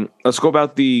 Let's go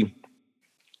about the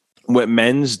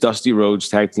men's Dusty Rhodes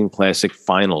Tag Team Classic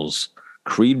Finals.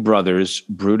 Creed Brothers,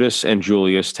 Brutus and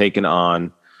Julius taking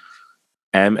on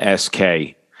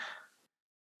MSK.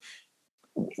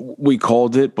 We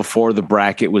called it before the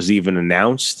bracket was even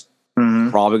announced.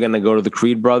 Probably going to go to the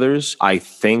Creed Brothers. I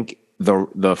think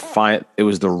it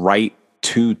was the right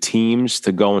 2 teams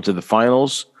to go into the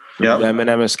finals. Them and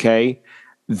MSK.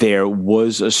 There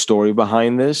was a story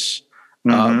behind this.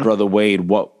 Brother Wade,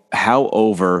 how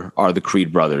over are the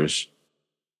Creed Brothers?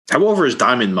 How over is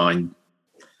Diamond Mine?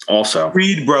 Also,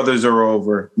 Creed Brothers are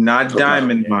over, not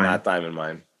Diamond Mine. Not Diamond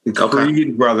Mine. The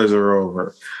Creed Brothers are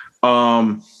over.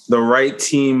 The right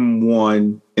team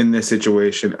won in this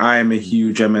situation. I am a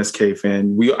huge MSK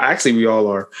fan. We all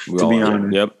are, to be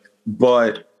honest. Yep.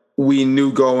 But we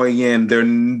knew going in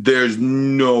there's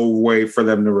no way for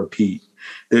them to repeat.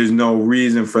 There's no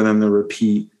reason for them to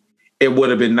repeat. It would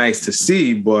have been nice to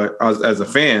see, but as a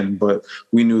fan, but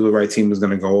we knew the right team was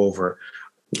going to go over.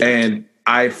 And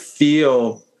I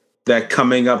feel that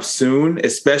coming up soon,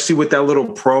 especially with that little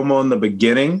promo in the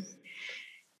beginning,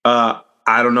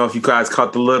 I don't know if you guys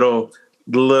caught the little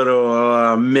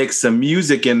mix of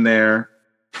music in there.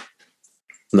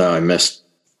 No, I missed.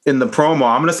 In the promo.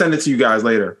 I'm going to send it to you guys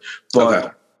later.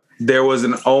 But there was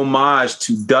an homage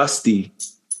to Dusty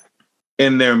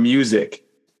in their music.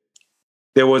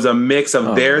 There was a mix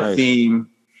of their theme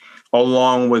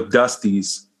along with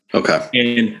Dusty's.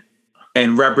 Okay.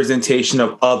 And representation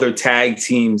of other tag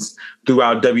teams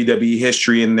throughout WWE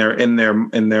history in their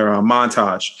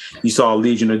montage. You saw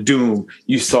Legion of Doom.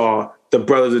 You saw the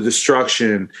Brothers of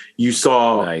Destruction. You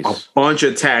saw a bunch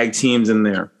of tag teams in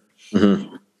there.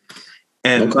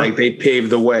 And they paved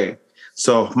the way.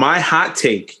 So my hot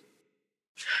take,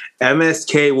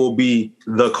 MSK will be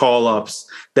the call-ups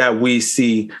that we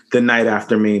see the night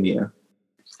after Mania.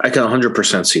 I can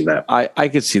 100% see that. I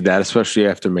could see that, especially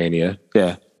after Mania.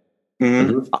 Yeah.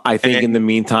 Mm-hmm. I think in the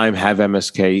meantime, have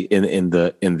MSK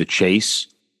in the chase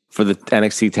for the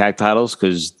NXT tag titles,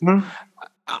 because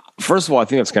first of all, I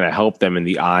think that's going to help them in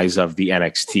the eyes of the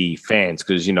NXT fans,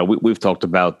 because we've talked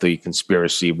about the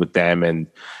conspiracy with them and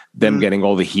them getting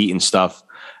all the heat and stuff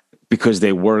because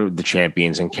they were the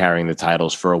champions and carrying the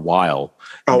titles for a while.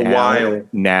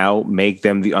 Now make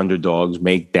them the underdogs,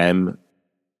 make them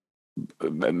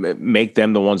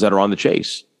the ones that are on the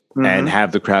chase, and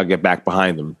have the crowd get back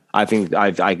behind them. I think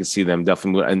I could see them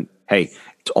definitely. And hey,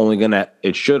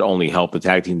 it should only help the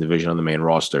tag team division on the main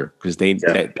roster, because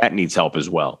that needs help as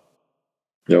well.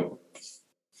 Yep.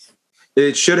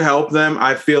 It should help them.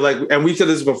 I feel like, and we've said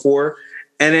this before,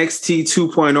 NXT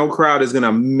 2.0 crowd is going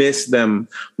to miss them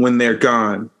when they're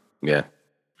gone. Yeah.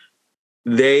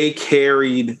 They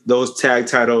carried those tag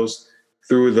titles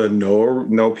through the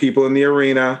no people in the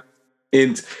arena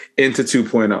into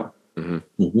 2.0.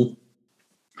 Mm-hmm. Mm-hmm.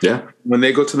 Yeah. When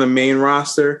they go to the main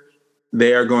roster,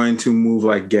 they are going to move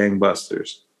like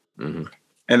gangbusters. Mm-hmm.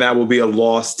 And that will be a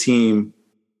lost team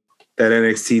that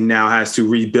NXT now has to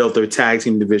rebuild their tag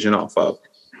team division off of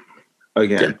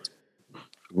again. Yeah.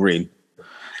 Agreed.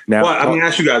 Now, I'm going to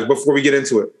ask you guys before we get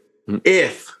into it,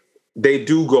 if they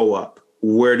do go up,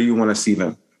 where do you want to see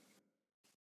them?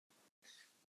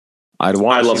 I'd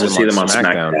love to see them on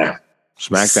SmackDown.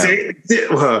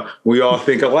 We all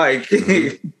think alike.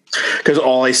 Because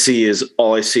all I see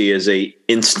is a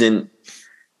instant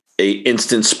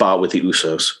spot with the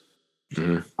Usos.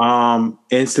 Mm-hmm.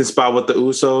 Instant spot with the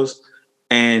Usos,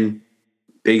 and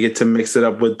they get to mix it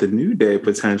up with the New Day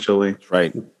potentially.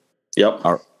 Right. Yep.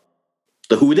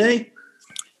 The Who Day?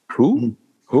 Who?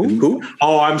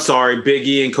 Oh, I'm sorry. Big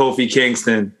E and Kofi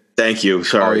Kingston. Thank you.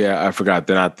 Sorry. Oh, yeah. I forgot.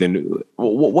 They're not the new.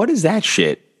 What is that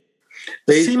shit?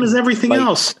 Same as everything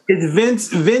else.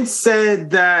 Vince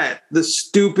said that the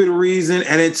stupid reason,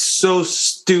 and it's so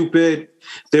stupid,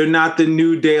 they're not the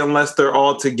New Day unless they're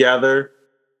all together.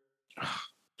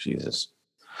 Jesus.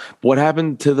 What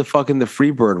happened to the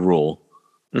Freebird rule?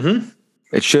 Mm-hmm.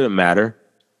 It shouldn't matter.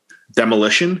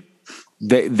 Demolition?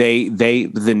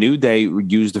 The New Day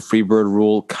used the Freebird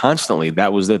rule constantly.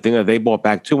 That was the thing that they brought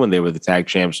back too when they were the tag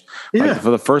champs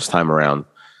for the first time around.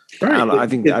 Right. I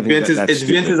think it's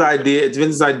Vince's idea. It's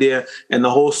Vince's idea, and the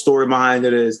whole story behind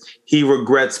it is he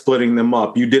regrets splitting them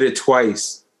up. You did it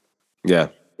twice. Yeah.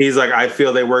 He's like, I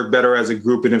feel they work better as a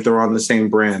group, and if they're on the same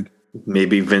brand.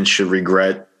 Maybe Vince should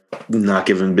regret not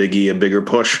giving Big E a bigger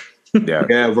push. Yeah.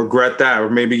 Yeah, regret that, or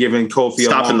maybe giving Kofi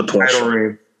stopping the push.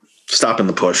 Stopping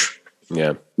the push.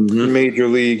 Yeah. Mm-hmm. Major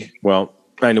League. Well,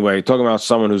 anyway, talking about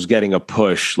someone who's getting a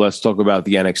push, let's talk about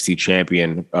the NXT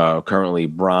champion, currently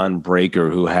Bron Breakker,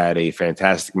 who had a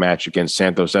fantastic match against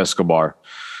Santos Escobar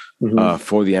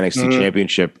for the NXT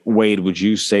championship. Wade, would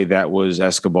you say that was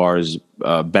Escobar's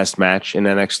best match in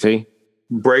NXT?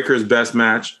 Breakker's best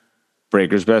match.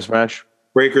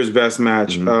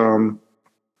 Mm-hmm.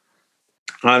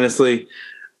 Honestly,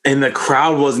 and the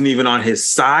crowd wasn't even on his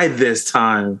side this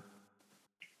time.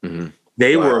 Mm-hmm.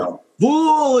 They were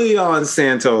fully on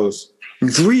Santos.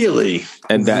 Really?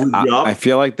 And that I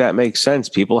feel like that makes sense.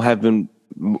 People have been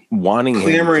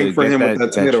clamoring for him with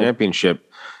that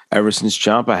championship ever since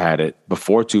Ciampa had it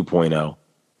before 2.0.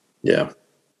 Yeah.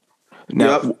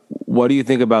 Now, what do you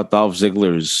think about Dolph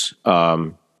Ziggler's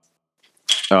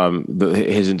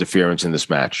his interference in this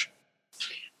match?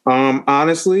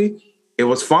 Honestly, it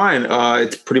was fine.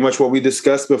 It's pretty much what we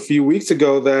discussed a few weeks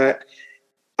ago, that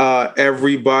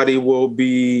everybody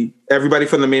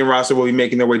from the main roster will be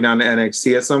making their way down to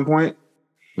NXT at some point,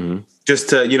 just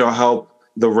to help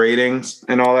the ratings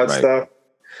and all that stuff.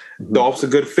 Mm-hmm. Dolph's a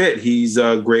good fit. He's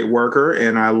a great worker,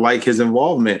 and I like his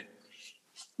involvement.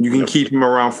 You can keep him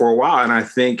around for a while, and I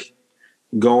think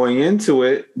going into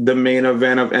it, the main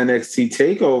event of NXT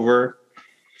TakeOver,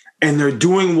 and they're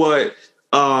doing what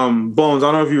Bones.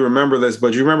 I don't know if you remember this,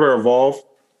 but you remember Evolve?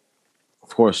 Of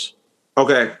course.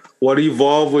 Okay. What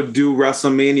Evolve would do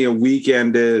WrestleMania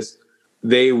weekend is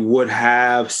they would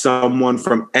have someone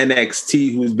from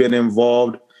NXT who's been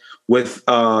involved with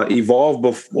Evolve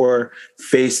before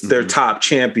face their top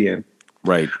champion.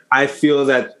 Right. I feel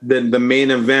that the main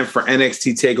event for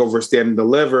NXT TakeOver Stand and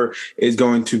Deliver is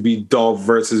going to be Dolph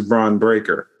versus Bron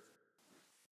Breakker.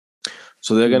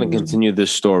 So they're going to continue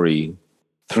this story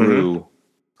through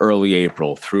early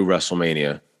April, through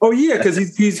WrestleMania. Oh yeah, because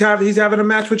he's having a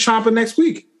match with Ciampa next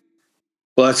week.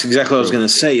 Well, that's exactly what I was going to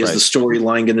say. Is the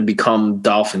storyline going to become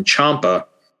Dolph and Ciampa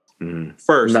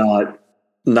first,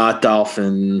 not Dolph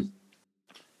and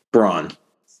Braun?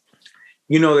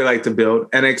 they like to build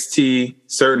NXT.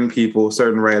 Certain people,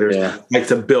 certain writers like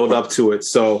to build up to it.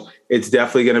 So it's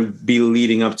definitely going to be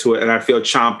leading up to it. And I feel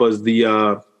Ciampa's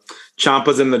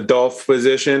in the Dolph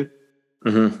position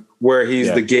where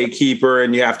he's the gatekeeper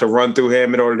and you have to run through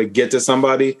him in order to get to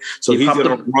somebody. So he's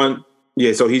going to run.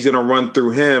 Yeah. So he's going to run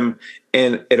through him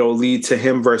and it'll lead to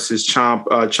him versus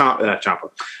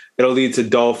Ciampa. It'll lead to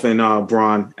Dolph and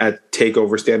Braun at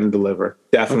TakeOver Stand and Deliver.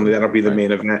 Definitely, that'll be the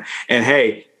main event. And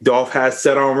hey, Dolph has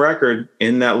set on record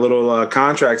in that little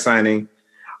contract signing,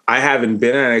 I haven't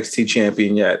been an NXT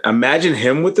champion yet. Imagine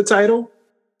him with the title.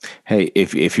 Hey,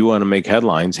 if you want to make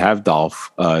headlines, have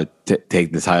Dolph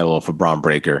take the title off of Braun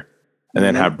Breaker and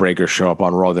then have Breaker show up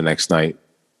on Raw the next night.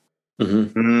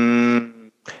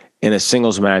 In a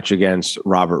singles match against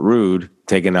Robert Roode,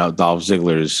 taking out Dolph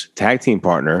Ziggler's tag team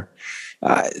partner.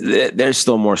 There's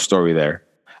still more story there.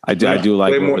 I do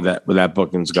like where that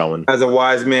booking's going. As a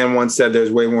wise man once said, there's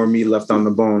way more meat left on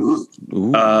the bone.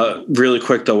 Really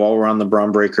quick though, while we're on the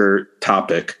Braun Breaker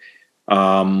topic,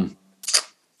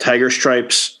 Tiger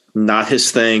Stripes, not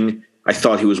his thing. I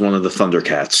thought he was one of the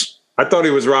Thundercats. I thought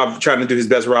he was Rob trying to do his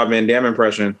best Rob Van Dam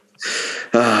impression.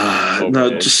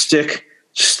 No, just stick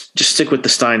with the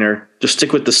Steiner. Just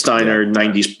stick with the Steiner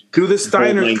 90s. Do the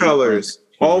Steiner colors.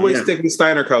 Always stick with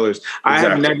Steiner colors. Exactly. I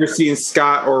have never seen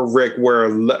Scott or Rick wear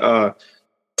a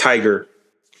tiger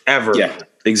ever. Yeah,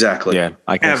 exactly. Yeah,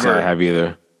 I can't say I have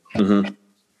either.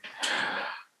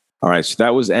 All right, so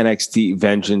that was NXT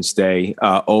Vengeance Day.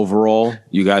 Overall,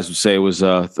 you guys would say it was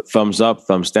a thumbs up,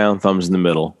 thumbs down, thumbs in the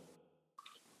middle.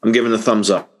 I'm giving a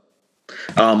thumbs up.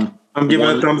 I'm giving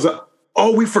a thumbs up.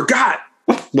 Oh, we forgot.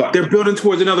 What? They're building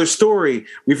towards another story.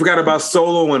 We forgot about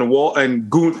Solo and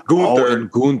Gunther. Oh, and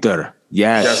Gunther.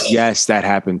 Yes, that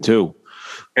happened too.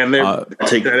 And they're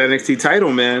take that NXT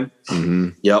title, man.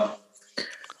 Yep.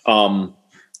 One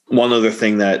other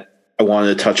thing that I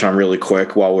wanted to touch on really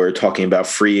quick while we're talking about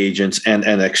free agents and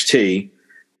NXT,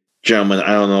 gentlemen,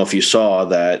 I don't know if you saw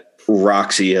that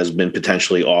Roxy has been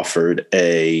potentially offered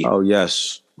a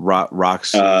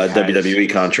Roxy WWE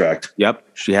contract. Yep,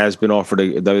 she has been offered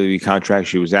a WWE contract.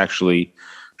 She was actually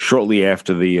shortly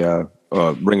after the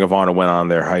Ring of Honor went on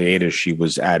their hiatus. She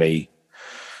was at a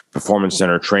Performance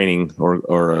Center training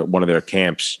or one of their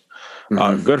camps.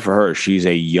 Good for her. She's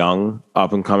a young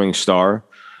up and coming star.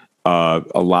 A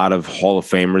lot of Hall of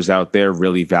Famers out there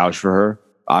really vouch for her.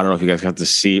 I don't know if you guys got to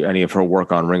see any of her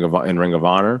work on Ring of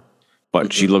Honor,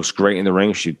 but she looks great in the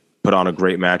ring. She put on a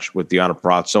great match with Deonna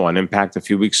Purrazzo on Impact a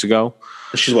few weeks ago.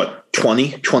 She's what,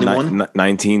 20, 21?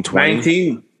 19,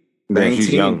 20. 19.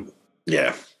 She's young.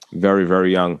 Yeah. Very,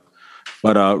 very young.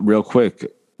 But real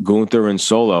quick, Gunther and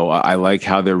Solo, I like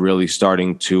how they're really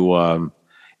starting to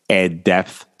add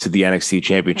depth to the NXT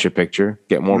Championship picture,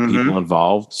 get more people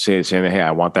involved, saying, hey,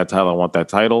 I want that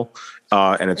title.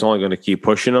 And it's only going to keep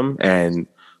pushing them. And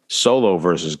Solo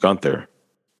versus Gunther.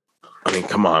 I mean,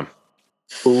 come on.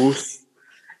 Oof.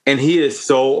 And he is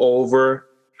so over.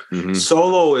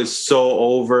 Solo is so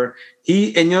over.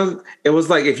 It was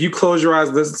like, if you close your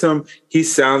eyes, listen to him, he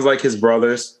sounds like his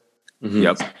brothers.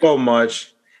 Yep. So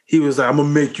much. He was like, I'm going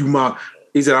to make you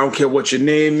he said, I don't care what your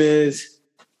name is.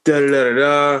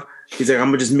 Da-da-da-da-da. He's like, I'm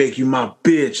going to just make you my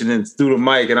bitch. And then threw the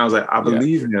mic. And I was like, I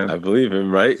believe him. I believe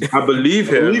him, right? I believe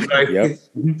him.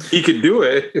 He could do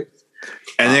it.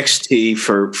 NXT,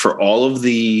 for all of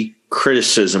the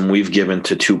criticism we've given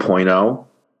to 2.0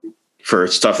 for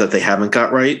stuff that they haven't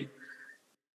got right,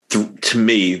 to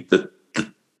me, the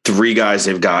three guys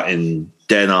they've gotten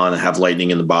dead on and have lightning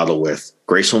in the bottle with: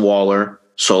 Grayson Waller,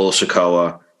 Solo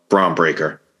Sikoa, Braun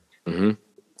Breaker.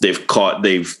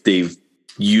 They've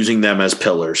using them as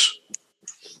pillars.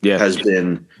 Has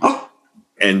been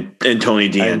and Tony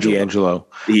D'Angelo.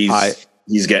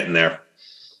 He's getting there.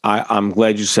 I'm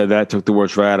glad you said that. Took the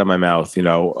words right out of my mouth.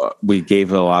 We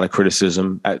gave a lot of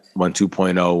criticism when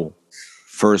 2.0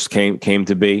 first came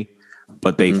to be,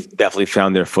 but they definitely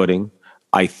found their footing.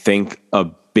 I think a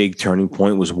big turning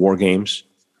point was War Games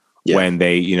when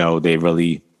they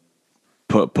really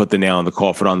put the nail in the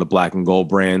coffin on the black and gold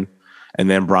brand, and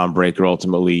then Braun Breaker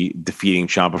ultimately defeating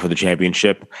Ciampa for the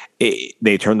championship.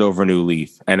 They turned over a new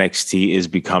leaf. NXT is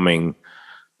becoming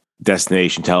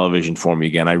destination television for me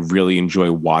again. I really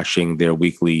enjoy watching their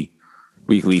weekly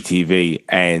TV,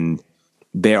 and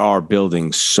they are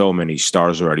building so many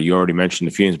stars already. You already mentioned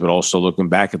the Fiends, but also looking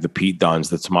back at the Pete Dunnes,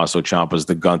 the Tommaso Ciampas,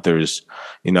 the Gunthers,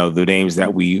 the names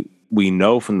that we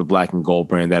know from the black and gold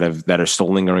brand that are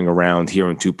still lingering around here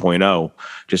in 2.0,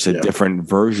 just a different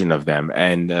version of them.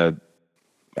 And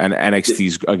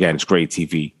NXT's, again, it's great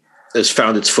TV. It's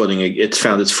found its footing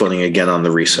again on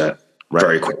the reset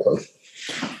very quickly.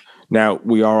 Now,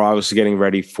 we are obviously getting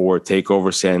ready for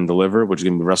TakeOver Stand and Deliver, which is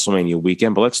going to be WrestleMania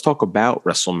weekend. But let's talk about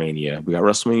WrestleMania. We got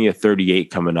WrestleMania 38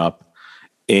 coming up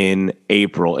in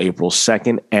April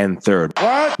 2nd and 3rd.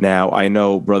 What? Now, I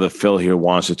know Brother Phil here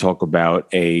wants to talk about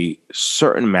a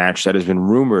certain match that has been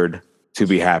rumored to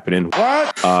be happening.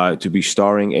 What? To be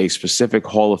starring a specific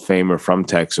Hall of Famer from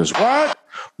Texas. What?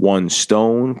 One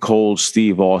Stone Cold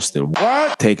Steve Austin.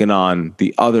 What? Taking on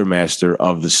the other master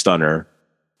of the stunner,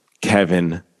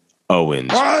 Kevin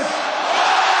Owens. What?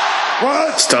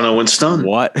 Stun Owens stun.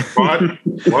 What?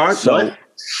 What? So,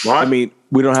 what? I mean,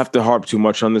 we don't have to harp too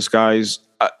much on this, guys.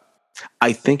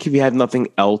 I think if you had nothing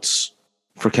else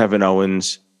for Kevin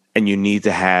Owens and you need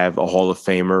to have a Hall of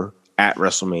Famer at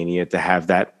WrestleMania to have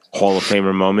that Hall of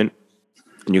Famer moment,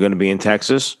 and you're going to be in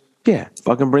Texas, yeah,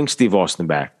 fucking bring Steve Austin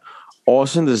back.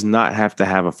 Austin does not have to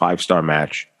have a 5-star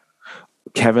match.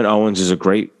 Kevin Owens is a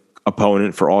great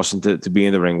opponent for Austin to be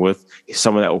in the ring with. He's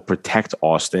someone that will protect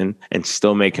Austin and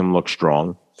still make him look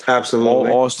strong.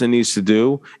 Absolutely. All Austin needs to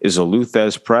do is a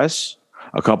Luthez press,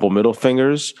 a couple middle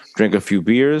fingers, drink a few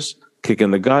beers, kick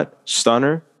in the gut,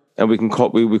 stunner, and we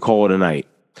call it a night.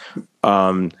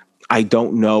 I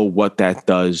don't know what that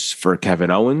does for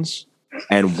Kevin Owens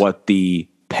and what the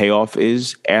payoff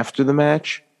is after the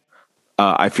match.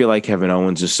 I feel like Kevin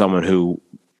Owens is someone who,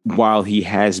 while he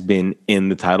has been in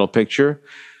the title picture,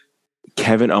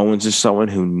 Kevin Owens is someone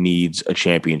who needs a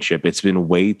championship. It's been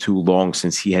way too long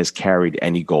since he has carried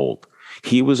any gold.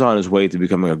 He was on his way to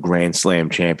becoming a Grand Slam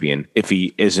champion. If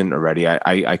he isn't already,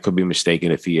 I could be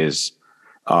mistaken if he is.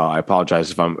 I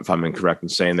apologize if I'm incorrect in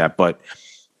saying that, but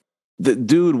the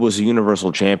dude was a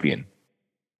Universal champion.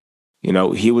 You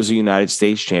know, he was a United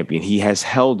States champion. He has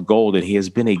held gold and he has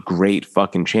been a great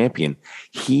fucking champion.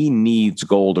 He needs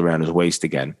gold around his waist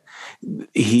again.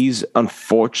 He's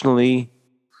unfortunately,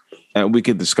 and we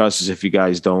could discuss this if you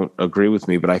guys don't agree with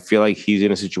me, but I feel like he's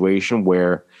in a situation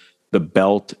where the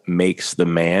belt makes the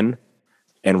man,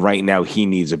 and right now he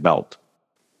needs a belt.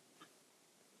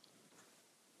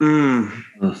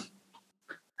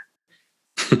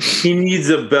 He needs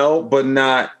a belt, but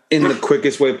not in the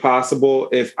quickest way possible.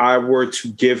 If I were to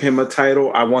give him a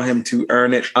title, I want him to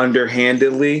earn it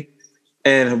underhandedly.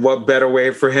 And what better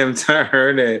way for him to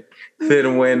earn it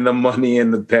than win the Money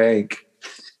in the Bank?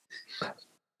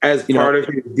 As part of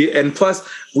it. And plus,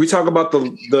 we talk about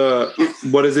the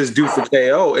what does this do for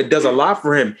KO? It does a lot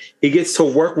for him. He gets to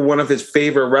work with one of his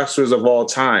favorite wrestlers of all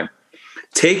time.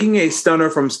 Taking a stunner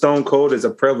from Stone Cold is a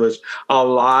privilege. A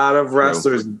lot of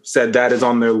wrestlers said that is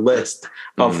on their list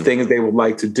of things they would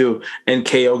like to do, and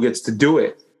KO gets to do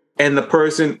it. And the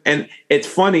person, and it's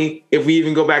funny, if we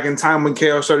even go back in time when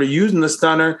KO started using the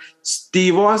stunner,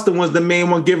 Steve Austin was the main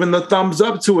one giving the thumbs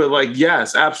up to it. Like,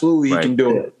 yes, absolutely, he can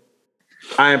do it.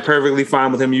 I am perfectly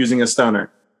fine with him using a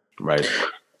stunner. Right.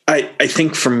 I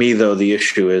think for me, though, the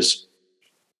issue is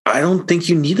I don't think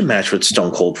you need a match with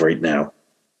Stone Cold right now.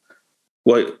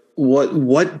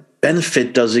 What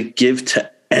benefit does it give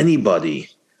to anybody?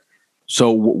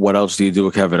 So what else do you do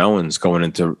with Kevin Owens going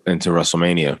into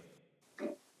WrestleMania?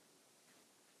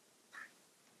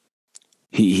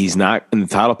 He's not in the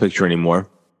title picture anymore.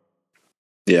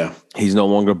 Yeah. He's no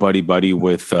longer buddy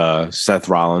with Seth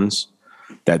Rollins.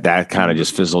 That kind of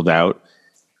just fizzled out.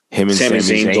 Him and Sami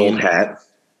Zayn's old hat.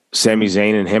 Sami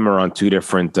Zayn and him are on two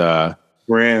different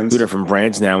brands. 2 different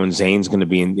brands now, and Zayn's going to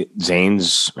be in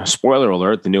Zayn's, spoiler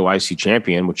alert, the new IC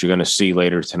champion, which you're going to see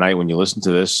later tonight when you listen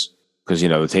to this, because,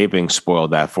 the taping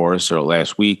spoiled that for us or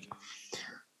last week.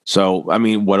 So, I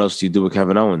mean, what else do you do with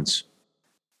Kevin Owens?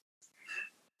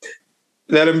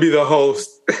 Let him be the host.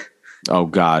 Oh,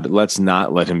 God. Let's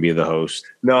not let him be the host.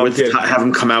 No, have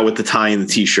him come out with the tie and the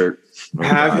T-shirt.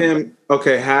 Have him,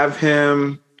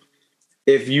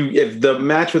 if the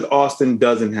match with Austin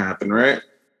doesn't happen, right?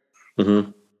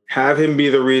 Mm-hmm. Have him be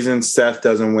the reason Seth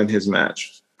doesn't win his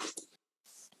match.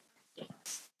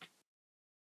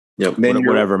 Yep.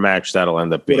 Whatever match that'll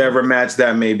end up being. Whatever match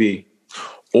that may be.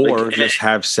 Or just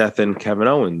have Seth and Kevin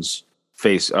Owens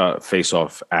face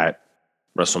off at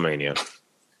WrestleMania.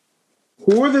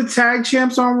 Who are the tag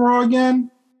champs on Raw again?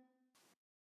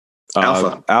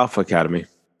 Alpha Academy.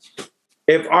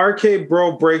 If RK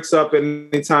Bro breaks up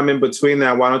anytime in between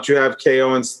that, why don't you have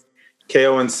KO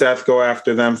and Seth go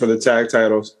after them for the tag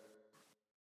titles?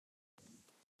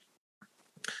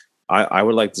 I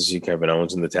would like to see Kevin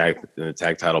Owens in the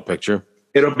tag title picture.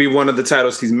 It'll be one of the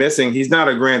titles he's missing. He's not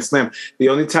a Grand Slam. The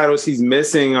only titles he's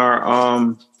missing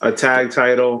are a tag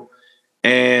title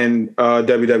and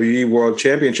WWE World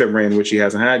Championship reign, which he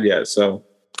hasn't had yet. So,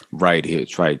 right,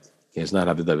 it's right. He has not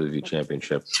had the WWE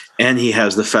Championship, and he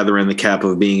has the feather in the cap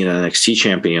of being an NXT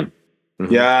champion.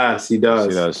 Mm-hmm. Yes, he does.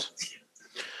 Yes, he does.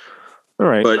 All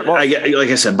right. But like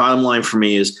I said, bottom line for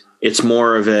me is it's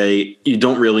more of you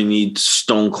don't really need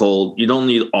Stone Cold. You don't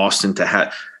need Austin to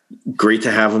have. Great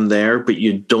to have him there, but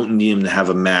you don't need him to have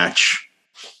a match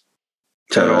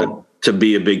to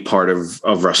be a big part of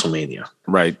WrestleMania.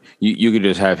 Right. You could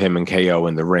just have him and KO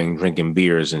in the ring drinking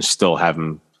beers and still have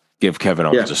him give Kevin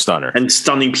Owens a stunner. And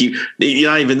stunning people.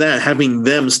 Not even that, having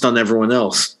them stun everyone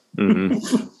else.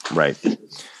 Mm-hmm. Right.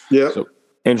 Yeah. So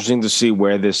interesting to see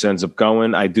where this ends up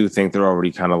going. I do think they're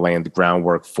already kind of laying the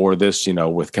groundwork for this,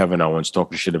 with Kevin Owens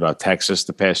talking shit about Texas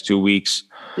the past 2 weeks.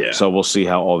 Yeah. So we'll see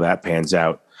how all that pans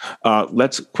out.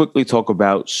 Let's quickly talk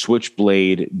about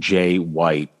Switchblade Jay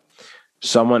White,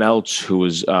 someone else who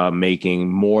is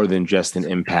making more than just an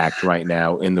impact right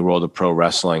now in the world of pro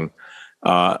wrestling.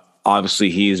 Obviously,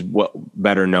 he is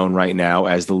better known right now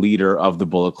as the leader of the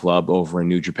Bullet Club over in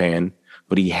New Japan,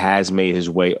 but he has made his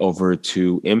way over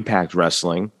to Impact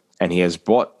Wrestling, and he has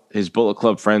brought his Bullet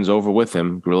Club friends over with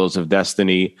him, Guerrillas of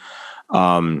Destiny.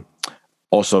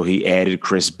 Also, he added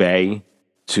Chris Bay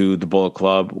to the Bullet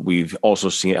Club. We've also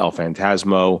seen El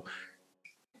Phantasmo,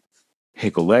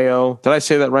 Hikuleo. Did I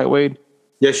say that right, Wade?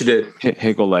 Yes, you did.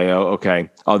 Hikuleo. Okay.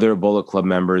 Other Bullet Club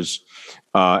members.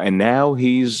 And now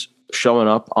he's showing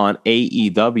up on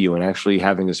AEW and actually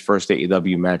having his first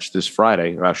AEW match this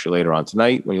Friday, or actually later on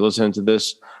tonight when you listen to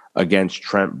this, against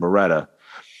Trent Beretta.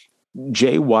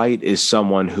 Jay White is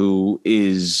someone who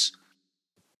he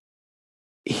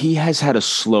has had a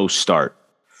slow start.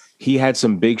 He had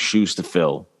some big shoes to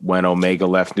fill when Omega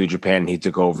left New Japan and he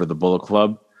took over the Bullet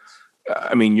Club.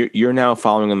 I mean, you're now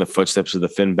following in the footsteps of the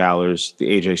Finn Balor's, the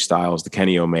AJ Styles, the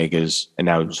Kenny Omegas, and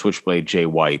now Switchblade Jay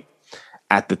White.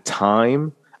 At the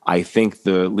time, I think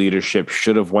the leadership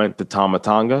should have went to Tama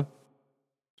Tonga,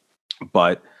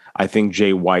 but I think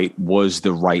Jay White was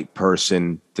the right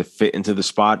person to fit into the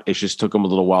spot. It just took him a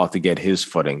little while to get his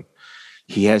footing.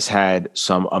 He has had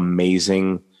some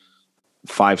amazing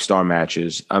 5-star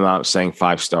matches. I'm not saying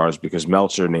 5 stars because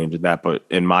Meltzer named it that, but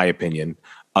in my opinion,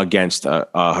 against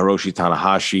Hiroshi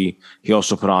Tanahashi. He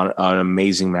also put on an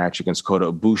amazing match against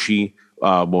Kota Ibushi.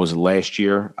 What was it, last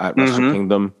year at Wrestle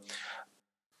Kingdom?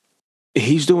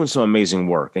 He's doing some amazing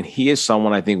work, and he is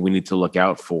someone I think we need to look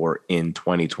out for in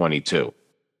 2022.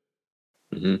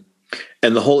 Mm-hmm.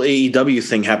 And the whole AEW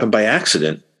thing happened by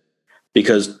accident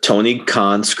because Tony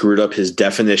Khan screwed up his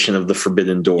definition of the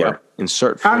Forbidden Door.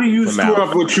 Yep. How do you screw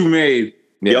up what you made?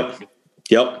 Yeah.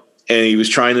 Yep. And he was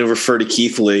trying to refer to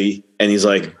Keith Lee, and he's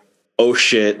like, "Oh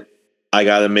shit, I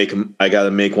gotta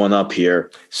make one up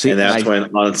here." And that's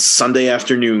when on Sunday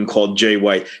afternoon called Jay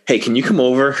White, "Hey, can you come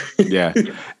over?" Yeah.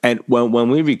 And when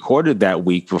we recorded that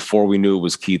week before we knew it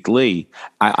was Keith Lee,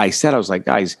 I said, I was like,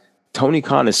 guys, Tony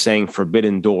Khan is saying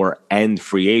Forbidden Door and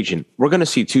Free Agent. We're going to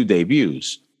see 2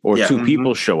 debuts or 2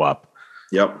 people show up.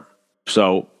 Yep.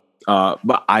 So,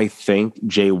 but I think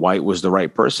Jay White was the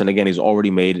right person. Again, he's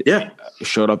already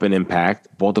showed up in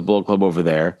Impact, bought the Bullet Club over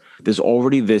there. There's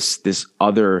already there's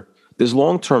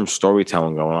long-term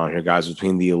storytelling going on here, guys,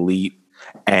 between the Elite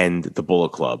and the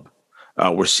Bullet Club.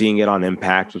 We're seeing it on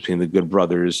Impact between the Good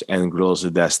Brothers and Guerrillas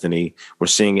of Destiny. We're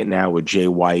seeing it now with Jay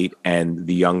White and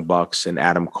the Young Bucks and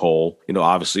Adam Cole,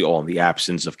 obviously all in the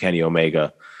absence of Kenny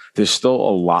Omega. There's still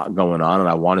a lot going on, and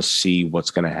I want to see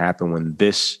what's going to happen when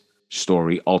this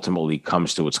story ultimately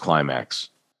comes to its climax.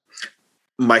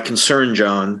 My concern,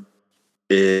 John,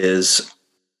 is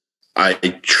I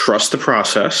trust the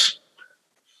process.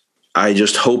 I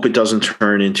just hope it doesn't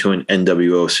turn into an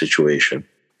NWO situation.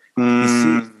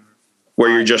 Where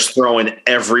you're just throwing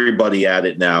everybody at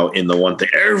it now in the one thing.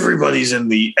 Everybody's in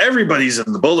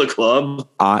the Bullet Club.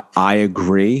 I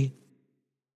agree,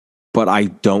 but I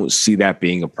don't see that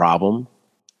being a problem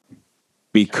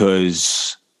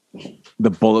because the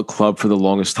Bullet Club for the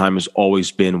longest time has always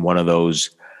been one of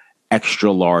those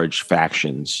extra large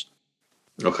factions.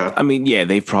 Okay. I mean, yeah,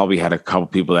 they've probably had a couple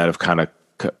people that have kind of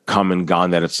come and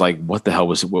gone that it's like, what the hell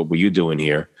what were you doing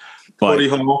here? But Cody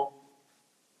Hall.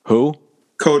 Who?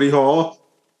 Cody Hall.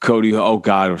 Oh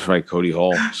God, that's right, Cody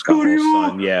Hall. Cody Hall.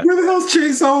 Son, yeah. Where the hell's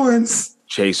Chase Owens?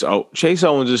 Chase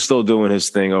Owens is still doing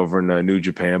his thing over in New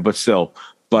Japan, but still.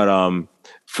 But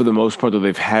for the most part, though,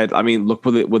 they've had. I mean, look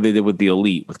what they did with the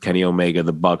Elite, with Kenny Omega,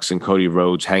 the Bucks, and Cody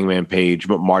Rhodes, Hangman Page,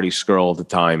 but Marty Scurll at the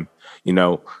time.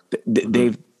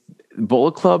 They've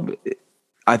Bullet Club.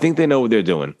 I think they know what they're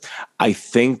doing. I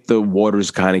think the waters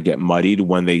kind of get muddied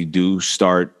when they do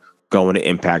start going to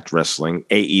Impact Wrestling,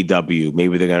 AEW.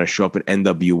 Maybe they're going to show up at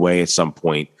NWA at some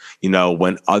point.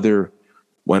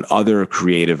 When other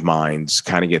creative minds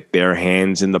kind of get their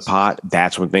hands in the pot,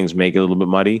 that's when things make it a little bit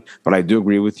muddy. But I do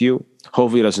agree with you.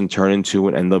 Hopefully it doesn't turn into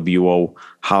an NWO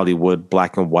Hollywood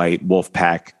Black and White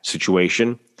Wolfpack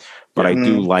situation. But I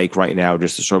do like right now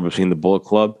just the sort between the Bullet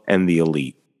Club and the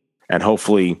Elite. And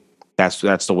hopefully that's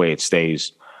the way it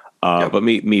stays. But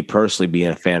me personally, being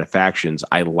a fan of factions,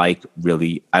 I like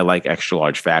extra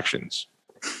large factions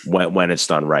when it's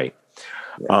done right.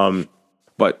 Yeah.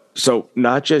 But so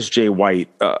not just Jay White,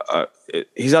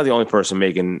 he's not the only person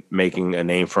making a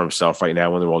name for himself right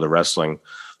now in the world of wrestling.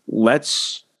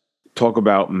 Let's talk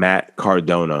about Matt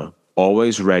Cardona.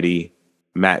 Always ready,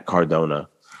 Matt Cardona.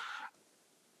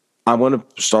 I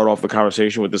want to start off the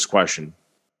conversation with this question.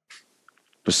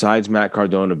 Besides Matt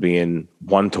Cardona being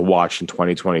one to watch in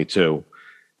 2022,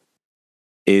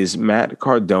 is Matt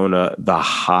Cardona the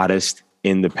hottest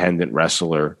independent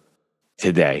wrestler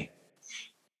today?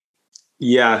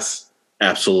 Yes.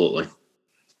 Absolutely.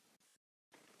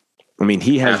 I mean,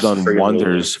 he has done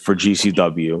wonders for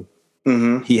GCW.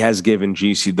 Mm-hmm. He has given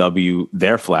GCW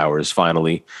their flowers,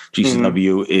 finally.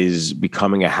 GCW is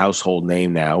becoming a household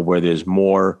name now where there's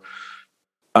more...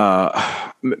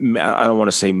 I don't want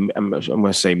to say, I'm going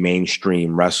to say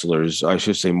mainstream wrestlers. I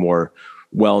should say more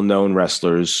well-known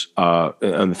wrestlers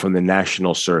from the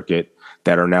national circuit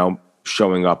that are now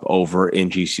showing up over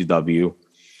in GCW.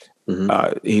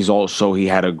 Mm-hmm. He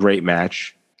had a great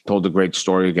match, told a great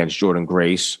story against Jordan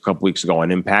Grace a couple weeks ago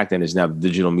on Impact, and is now the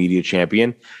digital media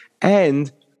champion,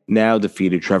 and now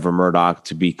defeated Trevor Murdoch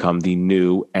to become the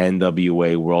new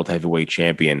NWA World Heavyweight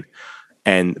Champion.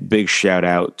 And big shout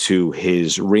out to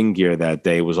his ring gear that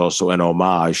day was also an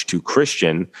homage to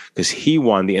Christian, because he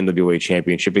won the NWA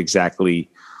championship exactly,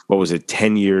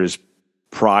 10 years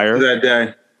prior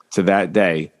to that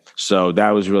day. So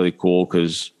that was really cool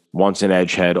because once an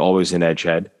edgehead, always an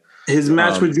edgehead. His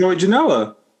match with Joey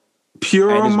Janela.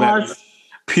 Pure homage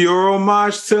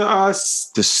to us.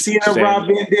 To Cena, Rob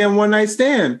Van Dam One Night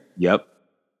Stand. Yep.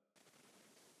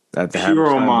 At the pure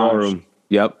homage. Ballroom.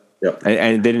 Yep. Yep.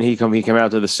 And didn't he come? He came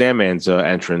out to the Sandman's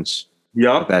entrance.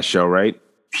 Yep. That show, right?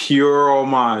 Pure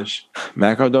homage.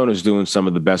 Matt Cardona is doing some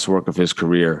of the best work of his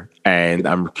career, and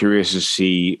I'm curious to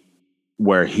see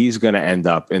where he's going to end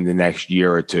up in the next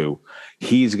year or two.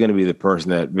 He's going to be the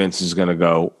person that Vince is going to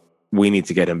go, we need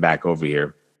to get him back over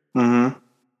here. Mm-hmm.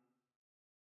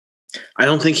 I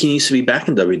don't think he needs to be back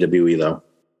in WWE, though.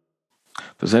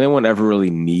 Does anyone ever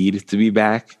really need to be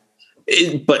back?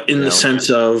 But in the sense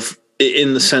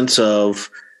of,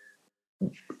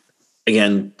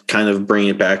 again, kind of bring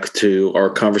it back to our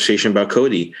conversation about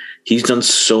Cody. He's done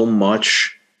so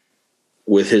much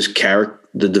with his character,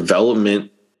 the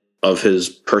development of his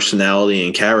personality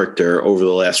and character over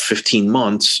the last 15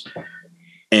 months.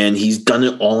 And he's done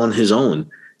it all on his own.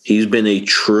 He's been a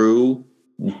true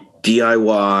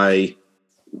DIY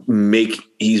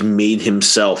he's made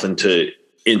himself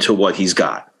into what he's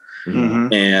got.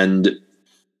 Mm-hmm. And,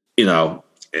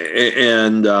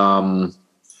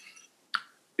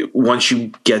 once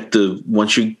you get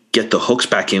the hooks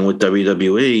back in with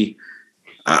WWE,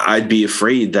 I'd be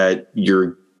afraid that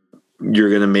you're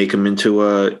going to make him into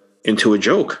a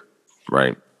joke,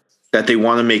 right? That they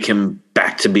want to make him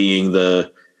back to being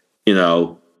the,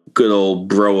 good old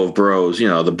bro of bros,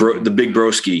 the big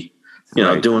broski,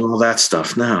 doing all that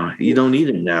stuff. No, you don't need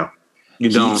him now. You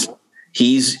don't.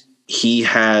 He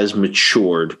has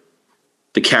matured.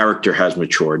 The character has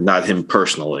matured, not him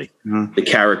personally. Mm-hmm. The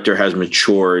character has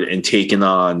matured and taken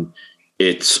on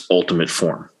its ultimate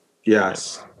form.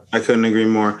 Yes, I couldn't agree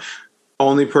more.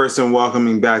 Only person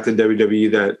welcoming back to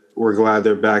WWE that we're glad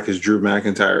they're back is Drew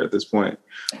McIntyre at this point.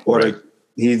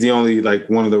 He's the only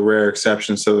one of the rare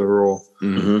exceptions to the rule.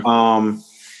 Mm-hmm.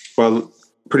 Well,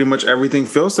 pretty much everything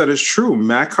Phil said is true.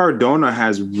 Matt Cardona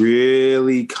has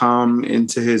really come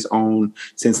into his own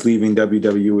since leaving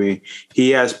WWE.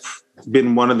 He has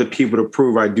been one of the people to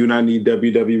prove I do not need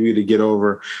WWE to get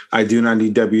over. I do not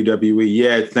need WWE.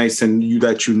 Yeah, it's nice and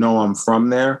that I'm from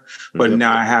there, but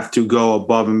now I have to go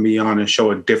above and beyond and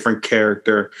show a different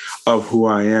character of who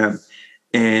I am.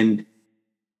 And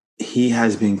he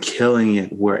has been killing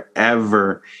it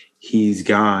wherever he's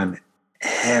gone,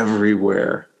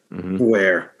 everywhere. Mm-hmm.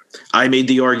 Where I made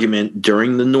the argument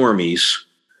during the Normies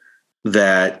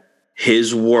that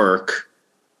his work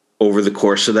over the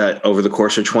course of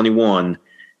 21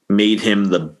 made him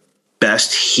the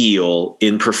best heel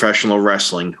in professional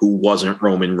wrestling who wasn't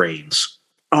Roman Reigns.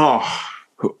 Oh,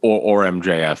 or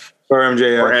MJF. Or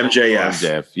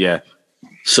MJF. Yeah.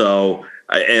 So,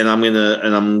 I'm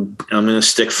gonna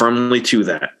stick firmly to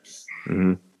that.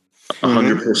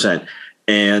 100%.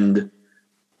 And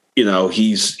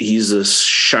he's a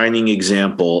shining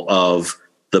example of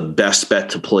the best bet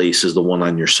to place is the one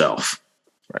on yourself.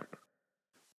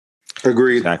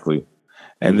 Agreed. Exactly.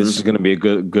 And this is going to be a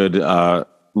good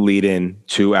lead in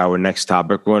to our next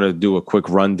topic. We're going to do a quick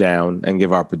rundown and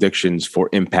give our predictions for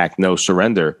Impact No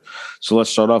Surrender. So let's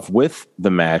start off with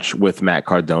the match with Matt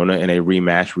Cardona in a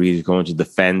rematch where he's going to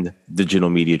defend Digital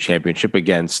Media Championship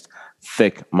against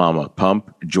Thick Mama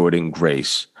Pump, Jordynne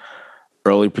Grace.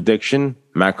 Early prediction,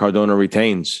 Matt Cardona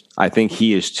retains. I think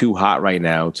he is too hot right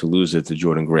now to lose it to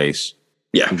Jordynne Grace.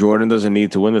 Yeah. Jordynne doesn't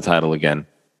need to win the title again.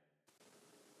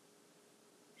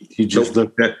 You just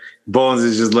looked at Bones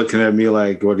is just looking at me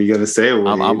like, what are you gonna say?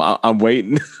 I'm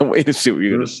waiting. I'm waiting to see what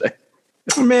you're gonna say.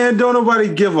 Man, don't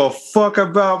nobody give a fuck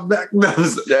about back.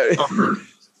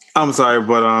 I'm sorry,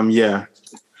 but yeah,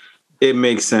 it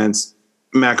makes sense.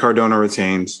 Matt Cardona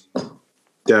retains.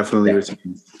 Definitely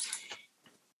retains.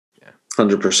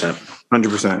 100%.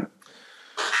 100%.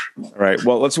 All right.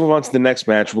 Well, let's move on to the next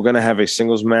match. We're gonna have a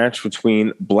singles match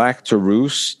between Black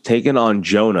Taurus taking on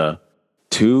Jonah.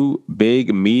 Two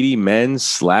big, meaty men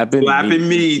slapping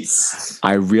meats.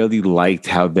 I really liked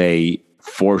how they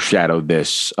foreshadowed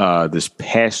this this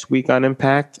past week on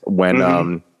Impact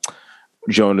when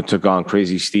Jonah took on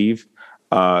Crazy Steve.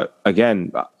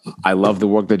 Again, I love the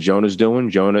work that Jonah's doing.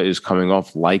 Jonah is coming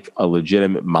off like a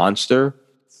legitimate monster.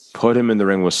 Put him in the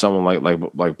ring with someone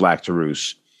like Black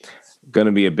Taurus. Going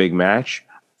to be a big match.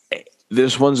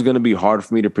 This one's going to be hard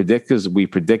for me to predict because we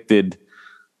predicted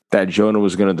that Jonah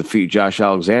was going to defeat Josh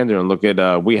Alexander, and look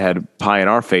at we had pie in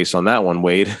our face on that one,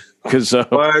 Wade. Because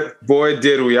but boy,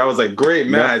 did we! I was like, great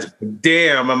match. Yep.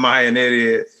 Damn, am I an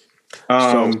idiot?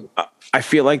 So I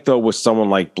feel like though with someone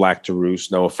like Black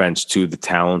Taurus, no offense to the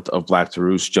talent of Black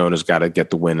Taurus, Jonah's got to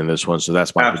get the win in this one. So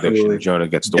that's my prediction. Jonah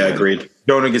gets the win. Agreed.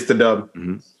 Jonah gets the dub.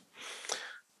 Mm-hmm.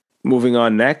 Moving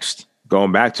on next.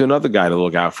 Going back to another guy to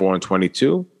look out for in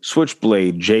 22,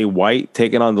 Switchblade Jay White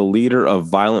taking on the leader of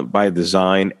Violent by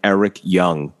Design, Eric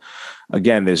Young.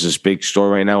 Again, there's this big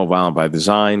story right now with Violent by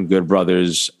Design, Good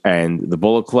Brothers, and the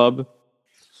Bullet Club.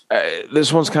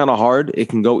 This one's kind of hard. It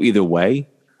can go either way.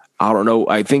 I don't know.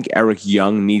 I think Eric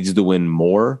Young needs to win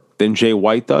more than Jay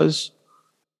White does.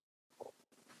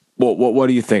 What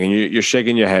are you thinking? You're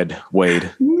shaking your head,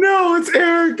 Wade. No, it's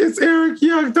Eric. It's Eric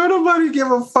Young. Don't nobody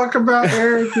give a fuck about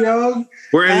Eric Young.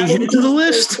 We're adding him to the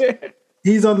list.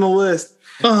 He's on the list.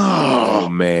 Oh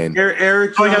man,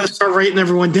 Eric Young. I got to start writing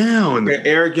everyone down.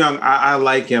 Eric Young. I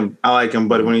like him.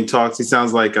 But when he talks, he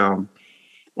sounds like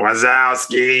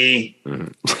Wazowski.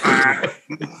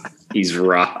 He's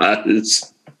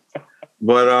Roz.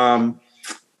 But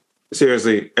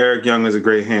seriously, Eric Young is a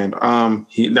great hand.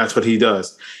 That's what he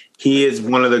does. He is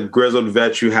one of the grizzled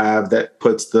vets you have that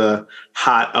puts the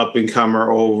hot up and comer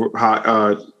over,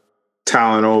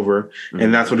 talent over,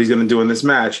 and that's what he's going to do in this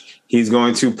match. He's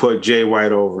going to put Jay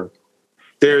White over.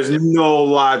 There's no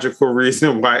logical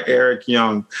reason why Eric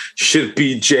Young should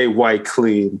be Jay White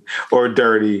clean or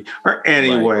dirty or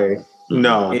anyway. Right.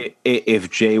 No. If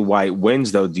Jay White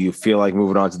wins, though, do you feel like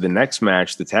moving on to the next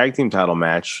match, the tag team title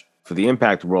match for the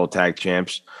Impact World Tag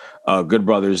Champs? Good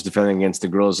Brothers defending against the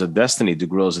Guerrillas of Destiny. The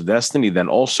Guerrillas of Destiny then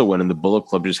also win, and the Bullet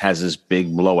Club just has this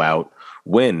big blowout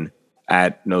win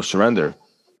at No Surrender.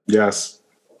 Yes.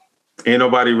 Ain't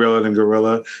nobody realer than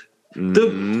Gorilla.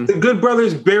 The Good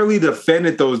Brothers barely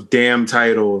defended those damn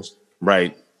titles.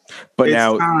 Right. But it's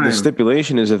now time. The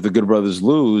stipulation is if the Good Brothers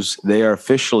lose, they are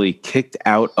officially kicked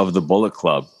out of the Bullet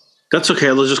Club. That's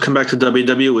okay. Let's just come back to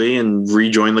WWE and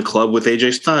rejoin the club with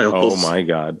AJ Styles. Oh my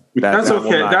God, that's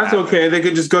okay. That's okay. They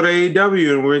could just go to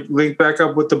AEW and we link back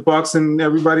up with the Bucks and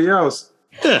everybody else.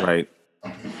 Yeah. Right.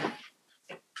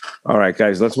 All right,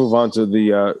 guys. Let's move on to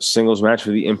the singles match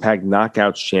for the Impact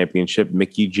Knockouts Championship.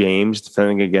 Mickie James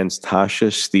defending against Tasha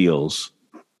Steelz.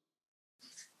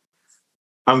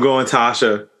 I'm going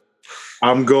Tasha.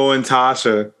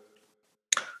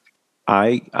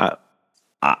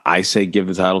 I say give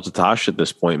the title to Tasha at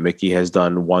this point. Mickie has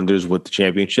done wonders with the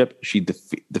championship. She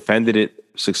defended it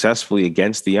successfully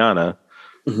against Diana,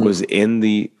 was in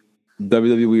the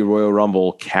WWE Royal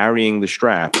Rumble carrying the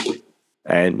strap.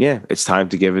 And yeah, it's time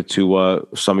to give it to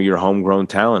some of your homegrown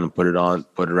talent and put it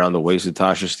around the waist of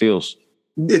Tasha Steelz.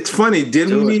 It's funny.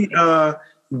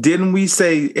 Didn't we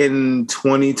say in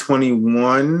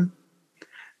 2021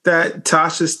 that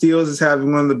Tasha Steelz is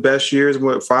having one of the best years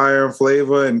with Fire and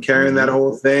Flavor and carrying that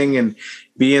whole thing and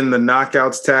being the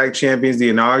Knockouts Tag Champions, the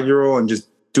inaugural, and just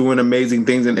doing amazing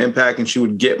things in Impact, and she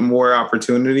would get more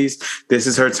opportunities. This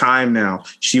is her time now.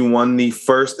 She won the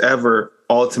first ever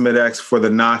Ultimate X for the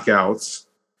Knockouts.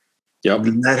 Yep.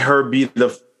 Let her be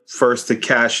the first to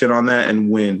cash in on that and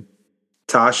win.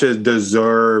 Tasha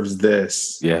deserves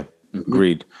this. Yeah,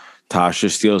 agreed. Tasha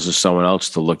Steelz is someone else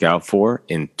to look out for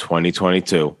in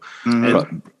 2022. How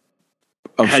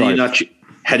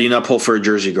do you not pull for a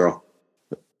Jersey girl?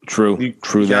 True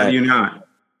that. You not.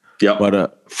 Yep.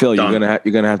 But Phil, you're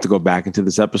gonna have to go back into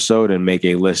this episode and make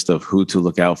a list of who to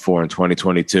look out for in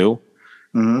 2022,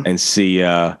 and see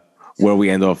where we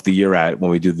end off the year at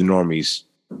when we do the normies.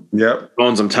 Yep.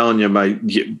 Bones, I'm telling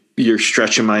you, you're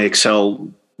stretching my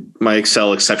Excel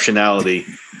exceptionality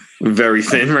very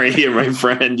thin right here, my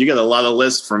friend. You got a lot of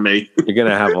lists from me. You're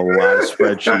gonna have a lot of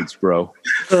spreadsheets, bro.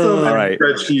 All right.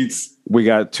 Spreadsheets. We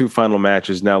got 2 final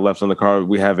matches now left on the card.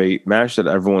 We have a match that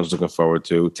everyone's looking forward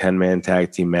to, 10-man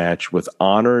tag team match with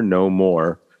Honor No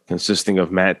More, consisting of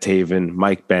Matt Taven,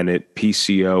 Mike Bennett,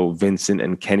 PCO, Vincent,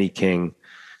 and Kenny King,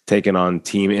 taking on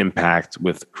Team Impact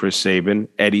with Chris Sabin,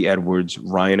 Eddie Edwards,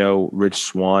 Rhino, Rich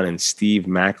Swann, and Steve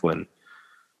Macklin.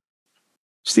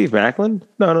 Steve Macklin?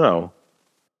 No.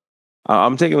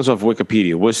 I'm taking this off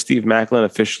Wikipedia. Was Steve Macklin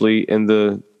officially in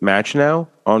the match now?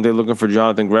 Aren't they looking for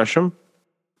Jonathan Gresham?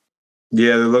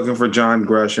 Yeah, they're looking for John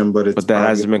Gresham, but that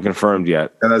hasn't been confirmed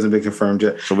yet. That hasn't been confirmed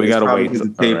yet. So we got to wait.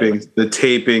 The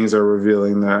tapings are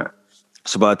revealing that.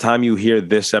 So by the time you hear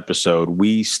this episode,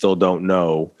 we still don't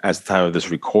know, at the time of this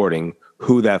recording,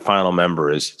 who that final member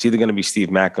is. It's either going to be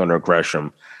Steve Macklin or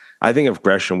Gresham. I think if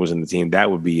Gresham was in the team,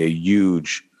 that would be a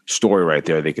huge story right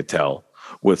there they could tell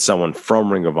with someone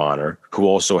from Ring of Honor who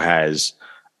also has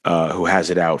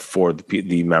it out for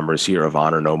the members here of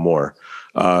Honor No More.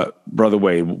 Brother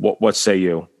Wade, what say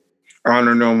you?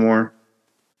 Honor No More.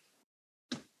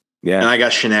 Yeah. And I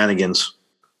got shenanigans.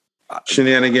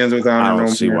 Shenanigans with Honor No More. I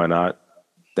don't see why not.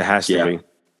 There has to be.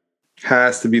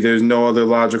 Has to be. There's no other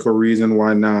logical reason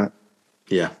why not.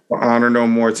 Yeah. Honor No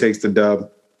More takes the dub.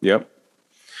 Yep.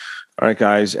 All right,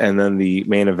 guys. And then the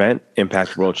main event,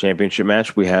 Impact World Championship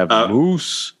match. We have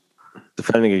Moose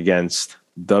defending against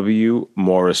W.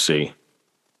 Morrissey.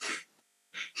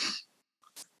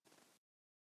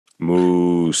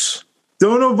 Moose.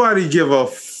 Don't nobody give a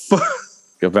fuck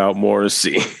about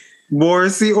Morrissey.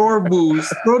 Morrissey or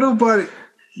Moose. Don't nobody.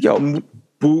 Yo,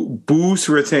 Moose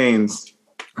retains.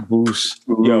 Moose.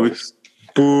 Yo.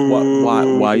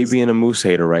 Why are you being a Moose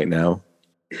hater right now?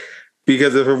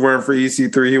 Because if it weren't for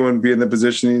EC3, he wouldn't be in the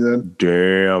position he's in.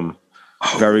 Damn.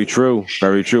 Very true.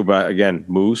 Very true. But again,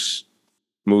 Moose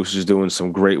is doing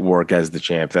some great work as the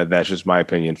champ. That's just my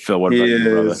opinion. Phil, what about you,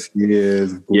 brother? He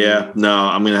is. Yeah, no,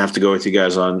 I'm going to have to go with you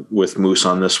guys with Moose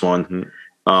on this one.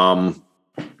 Mm-hmm.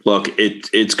 Look,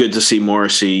 it's good to see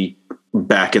Morrissey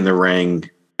back in the ring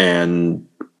and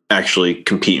actually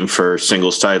competing for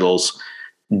singles titles,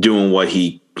 doing what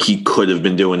he could have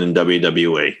been doing in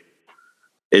WWE.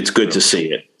 It's good to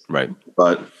see it. Right.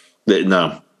 But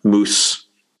no, Moose,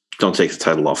 don't take the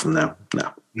title off him now.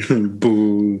 No.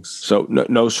 Booze. So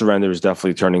no Surrender is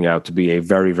definitely turning out to be a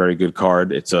very, very good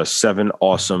card. It's 7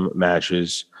 awesome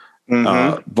matches.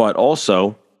 Mm-hmm. But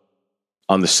also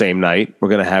on the same night, we're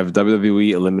going to have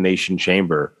WWE Elimination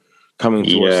Chamber coming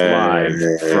to us live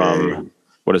from,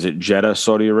 what is it, Jeddah,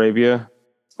 Saudi Arabia?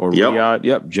 Or Riyadh?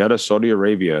 Yep, Jeddah, Saudi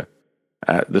Arabia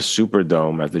at the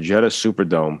Superdome, at the Jeddah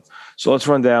Superdome. So let's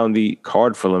run down the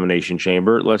card for Elimination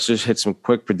Chamber. Let's just hit some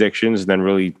quick predictions and then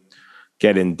really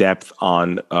get in depth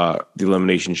on the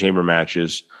Elimination Chamber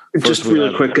matches. Just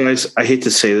really quick, guys. I hate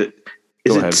to say that.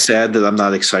 Is it sad that I'm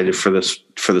not excited for this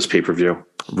pay-per-view?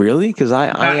 Really? Because I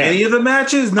any of the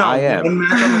matches? No, I am.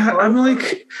 I'm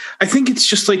like, I think it's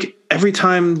just like every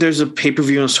time there's a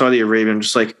pay-per-view in Saudi Arabia, I'm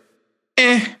just like,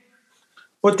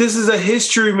 But this is a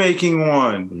history-making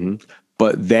one. Mm-hmm.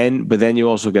 But then you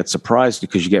also get surprised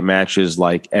because you get matches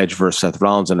like Edge versus Seth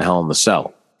Rollins and Hell in the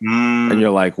Cell. And you're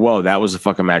like, whoa, that was a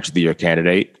fucking match of the year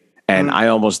candidate. And I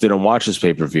almost didn't watch this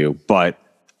pay-per-view, but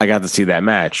I got to see that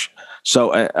match.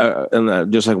 So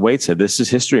and just like Wade said, this is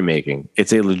history making.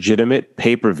 It's a legitimate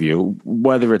pay-per-view,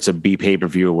 whether it's a B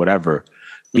pay-per-view or whatever,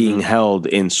 being held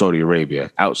in Saudi Arabia,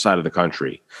 outside of the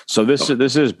country. So this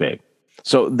is big.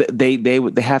 So they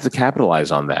have to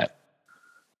capitalize on that.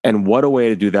 And what a way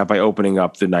to do that by opening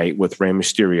up the night with Rey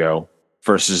Mysterio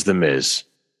versus The Miz.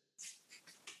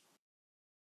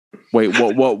 Wait,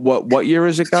 what year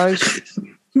is it, guys?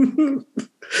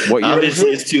 What year? Obviously,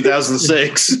 it's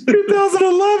 2006.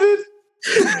 2011.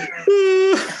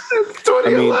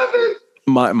 2011.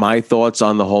 My thoughts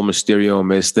on the whole Mysterio and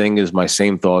Miz thing is my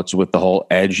same thoughts with the whole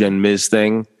Edge and Miz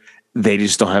thing. They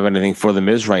just don't have anything for The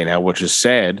Miz right now, which is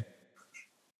sad.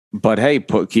 But hey,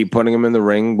 keep putting him in the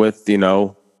ring with,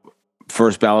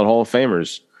 first ballot Hall of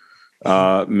Famers.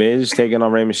 Miz taking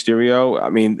on Rey Mysterio. I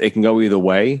mean, it can go either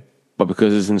way, but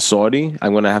because it's in Saudi,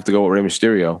 I'm going to have to go with Rey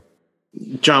Mysterio.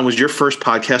 John, was your first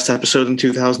podcast episode in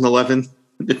 2011?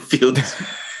 It feels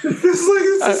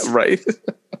right.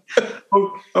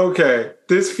 Okay,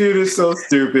 this feud is so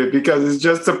stupid because it's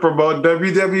just to promote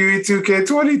WWE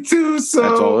 2K22. So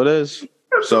that's all it is.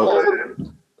 So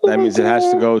that means it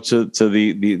has to go to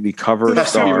the cover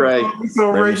star, Rey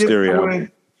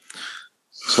Mysterio.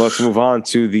 So let's move on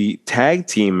to the tag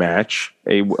team match,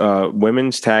 a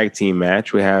women's tag team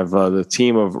match. We have the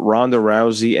team of Ronda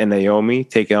Rousey and Naomi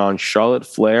taking on Charlotte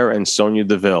Flair and Sonya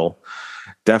Deville.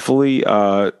 Definitely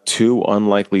two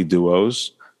unlikely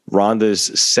duos.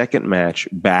 Ronda's second match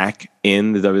back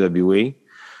in the WWE.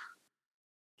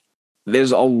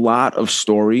 There's a lot of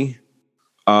story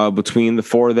between the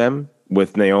four of them,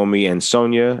 with Naomi and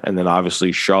Sonya, and then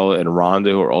obviously Charlotte and Ronda,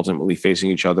 who are ultimately facing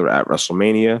each other at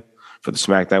WrestleMania for the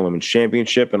SmackDown Women's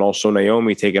Championship, and also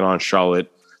Naomi taking on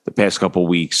Charlotte the past couple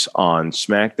weeks on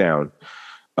SmackDown.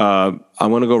 I'm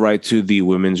going to go right to the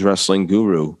women's wrestling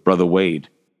guru, Brother Wade.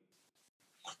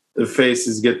 The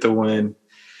faces get the win.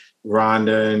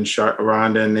 Ronda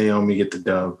and Naomi get the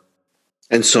dub.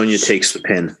 And Sonya takes the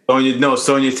pin.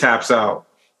 Sonya taps out.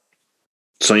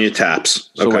 Sonya taps.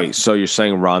 So okay. Wait, so you're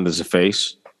saying Ronda's a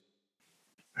face?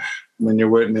 When you're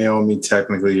with Naomi,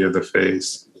 technically you're the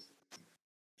face.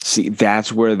 See,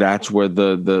 that's where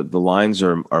the lines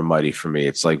are muddy for me.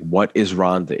 It's like, what is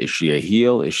Ronda? Is she a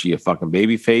heel? Is she a fucking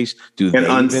baby face? Do they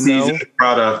even know?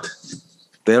 Product.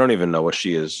 They don't even know what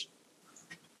she is.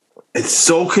 It's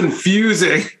so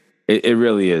confusing. It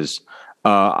really is.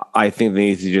 I think they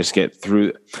need to just get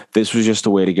through. This was just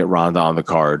a way to get Ronda on the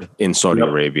card in Saudi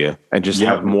Arabia and just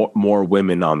have more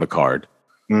women on the card.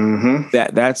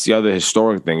 Mm-hmm. That's the other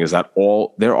historic thing, is that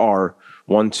there are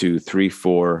 1, 2, 3,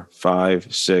 4,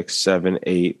 5, 6, 7,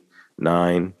 8,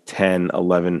 9, 10,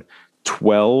 11,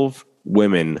 12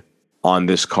 women on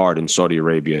this card in Saudi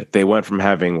Arabia. They went from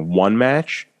having one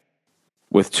match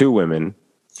with two women.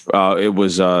 It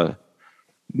was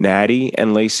Natty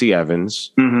and Lacey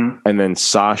Evans. Mm-hmm. And then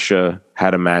Sasha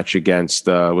had a match against,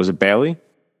 was it Bayley?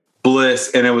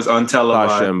 Bliss, and it was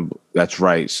untelevised. That's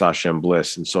right, Sasha and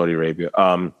Bliss in Saudi Arabia.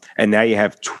 And now you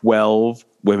have 12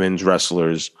 women's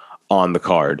wrestlers on the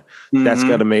card. Mm-hmm.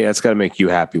 That's gotta make you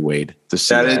happy, Wade, to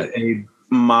see that. That is a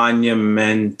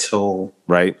monumental,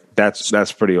 right? That's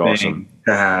pretty awesome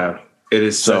to have. It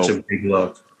is such a big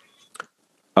look.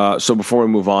 So before we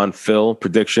move on, Phil,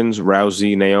 predictions: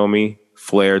 Rousey, Naomi,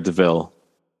 Flair, Deville.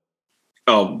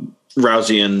 Oh,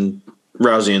 Rousey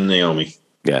and Naomi.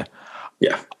 Yeah.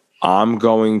 I'm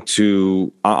going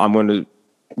to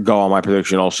go on my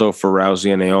prediction also for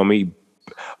Rousey and Naomi.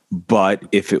 But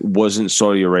if it wasn't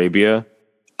Saudi Arabia,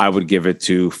 I would give it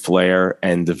to Flair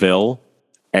and Deville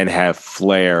and have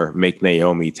Flair make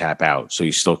Naomi tap out. So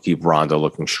you still keep Ronda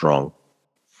looking strong.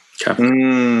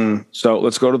 Okay. So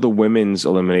let's go to the women's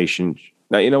elimination.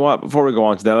 Now, you know what? Before we go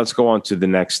on to that, let's go on to the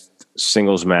next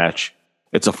singles match.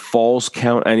 It's a Falls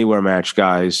Count Anywhere match,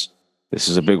 guys. This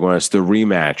is a big one. It's the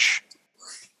rematch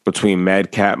between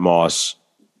Madcap Moss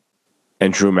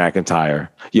and Drew McIntyre.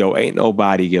 Yo, ain't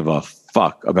nobody give a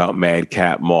fuck about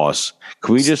Madcap Moss.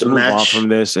 Can we just move on from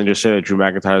this and just say that Drew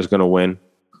McIntyre is going to win?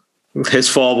 His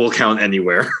fall will count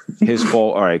anywhere. His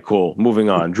fall. All right, cool. Moving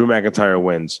on. Drew McIntyre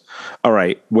wins. All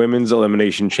right. Women's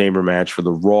Elimination Chamber match for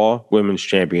the Raw Women's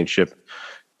Championship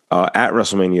at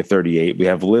WrestleMania 38. We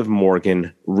have Liv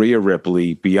Morgan, Rhea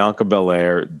Ripley, Bianca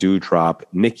Belair, Doudrop,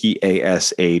 Nikki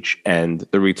ASH, and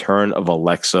the return of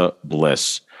Alexa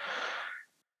Bliss.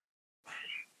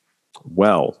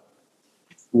 Well,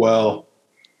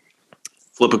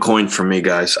 flip a coin for me,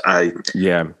 guys.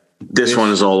 This one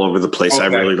is all over the place. Okay.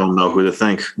 I really don't know who to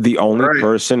think. The only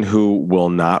person who will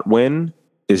not win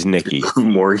is Nikki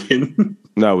Morgan.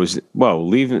 No,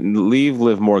 leave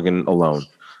Liv Morgan alone.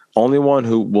 Only one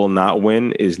who will not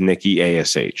win is Nikki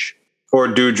ASH or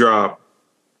Doudrop.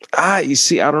 You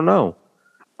see, I don't know.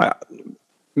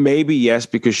 Maybe yes,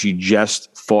 because she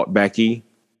just fought Becky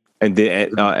and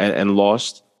did and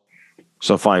lost.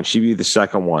 So fine, she'd be the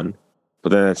second one. But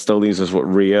then that still leaves us with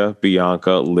Rhea,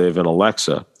 Bianca, Liv, and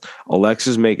Alexa.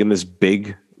 Alexa's making this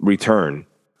big return.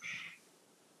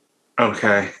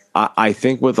 Okay. I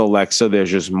think with Alexa, there's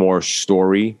just more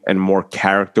story and more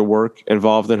character work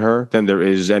involved in her than there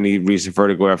is any reason for her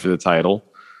to go after the title.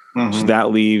 Mm-hmm. So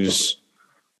that leaves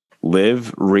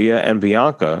Liv, Rhea, and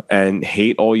Bianca. And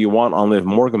hate all you want on Liv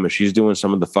Morgan, but she's doing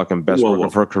some of the fucking best work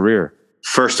of her career.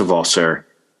 First of all, sir,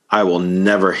 I will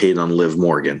never hate on Liv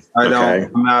Morgan. I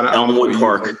don't. I'm not, Elmwood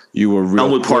Park.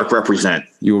 Elmwood Park represent.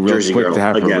 You were real Jersey quick girl. To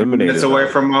have her eliminated. It's away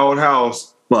from my old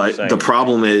house. But the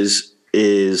problem is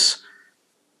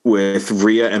with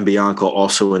Rhea and Bianca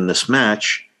also in this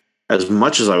match, as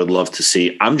much as I would love to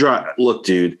see, look,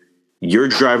 dude, you're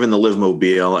driving the Liv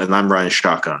Mobile and I'm riding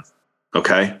shotgun.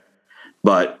 Okay.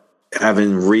 But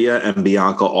having Rhea and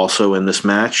Bianca also in this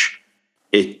match,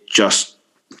 it's just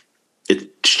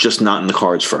not in the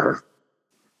cards for her.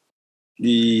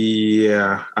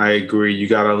 Yeah, I agree. You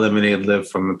got to eliminate Liv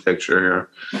from the picture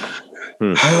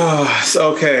here.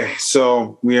 Okay,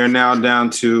 so we are now down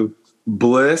to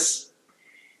Bliss,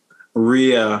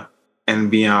 Rhea, and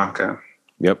Bianca.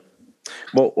 Yep.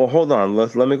 Well, hold on.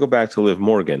 Let me go back to Liv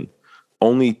Morgan.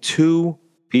 Only 2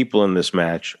 people in this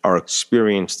match are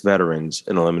experienced veterans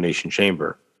in Elimination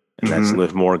Chamber, and that's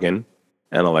Liv Morgan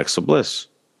and Alexa Bliss.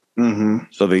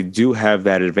 So they do have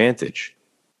that advantage.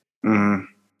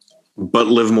 But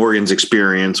Liv Morgan's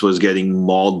experience was getting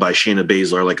mauled by Shayna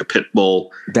Baszler like a pit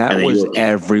bull. That was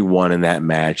everyone in that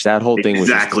match. That whole thing was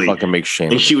just to fucking make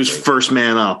Shayna. And she was first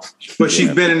man up. But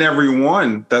she's been in every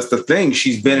one. That's the thing.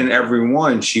 She's been in every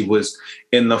one. She was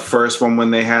in the first one when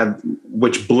they had,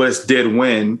 which Bliss did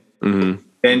win.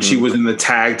 And she was in the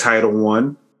tag title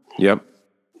one. Yep.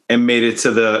 And made it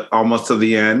to almost to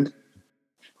the end.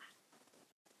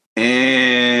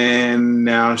 And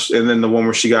now, and then the one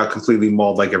where she got completely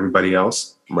mauled like everybody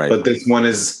else. Right. But this one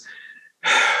is,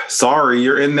 sorry,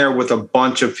 you're in there with a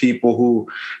bunch of people who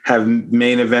have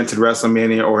main evented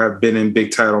WrestleMania or have been in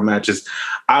big title matches.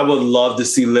 I would love to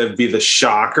see Liv be the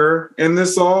shocker in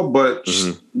this all, but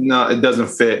no, it doesn't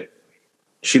fit.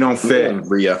 She don't fit. I'm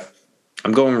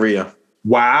going Rhea.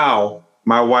 Wow.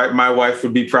 My wife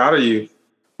would be proud of you.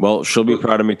 Well, she'll be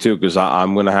proud of me too, because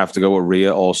I'm going to have to go with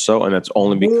Rhea also, and that's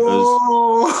only because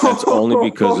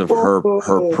of her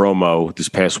promo this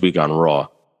past week on Raw.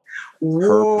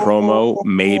 Her promo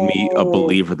made me a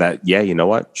believer that you know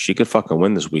what, she could fucking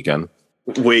win this weekend.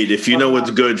 Wait, if you know what's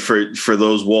good for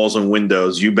those walls and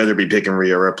windows, you better be picking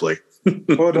Rhea Ripley.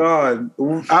 Hold on,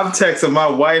 I'm texting my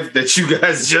wife that you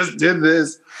guys just did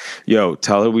this. Yo,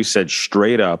 tell her we said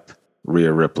straight up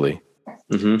Rhea Ripley.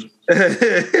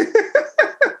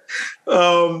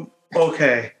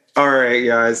 Okay. All right,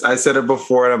 guys. I said it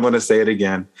before and I'm going to say it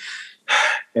again.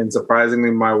 And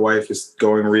surprisingly, my wife is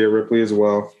going Rhea Ripley as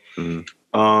well.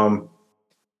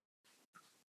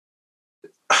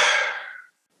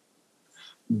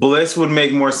 Bliss would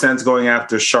make more sense going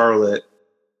after Charlotte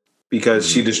because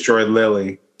she destroyed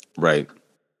Lily. Right.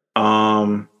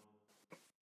 But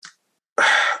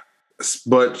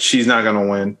she's not going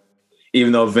to win,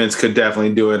 even though Vince could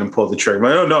definitely do it and pull the trigger.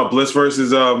 But no, Bliss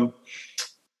versus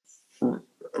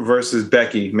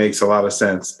Becky makes a lot of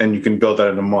sense, and you can build that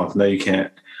in a month. No, you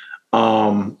can't.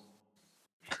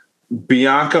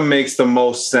 Bianca makes the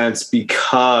most sense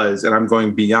because, and I'm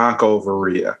going Bianca over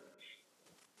Rhea.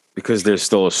 Because there's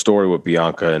still a story with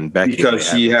Bianca and Becky. Because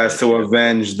she has to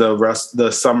avenge the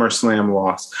SummerSlam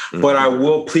loss. But I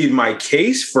will plead my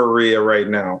case for Rhea right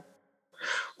now.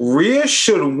 Rhea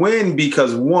should win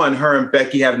because, one, her and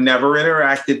Becky have never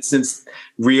interacted since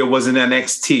Rhea was in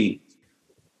NXT.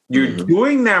 You're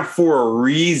doing that for a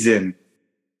reason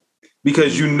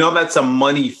because you know that's a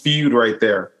money feud right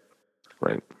there.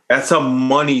 Right. That's a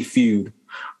money feud.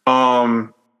 Why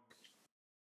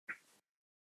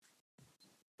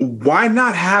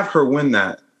not have her win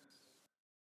that?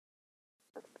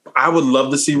 I would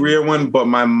love to see Rhea win, but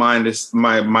my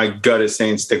gut is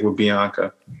saying stick with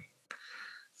Bianca.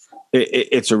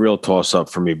 It's a real toss up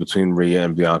for me between Rhea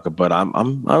and Bianca, but I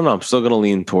don't know. I'm still going to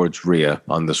lean towards Rhea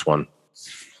on this one.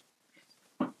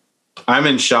 I'm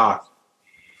in shock.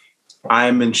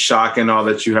 I'm in shock in all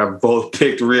that you have both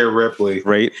picked Rhea Ripley.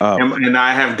 Right. And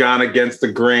I have gone against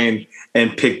the grain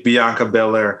and picked Bianca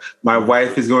Belair. My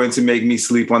wife is going to make me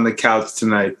sleep on the couch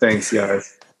tonight. Thanks,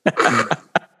 guys.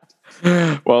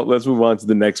 Well, let's move on to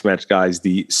the next match, guys.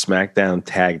 The SmackDown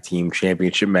Tag Team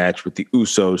Championship match with the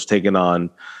Usos taking on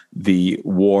the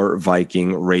War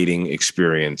Viking rating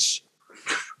experience.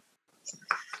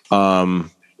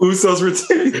 Usos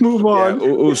retain. Move on. Yeah,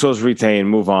 Usos retain.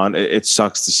 Move on. It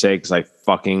sucks to say because I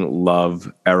fucking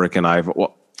love Eric and Ivar.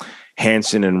 Well,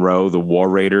 Hanson and Rowe, the War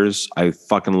Raiders. I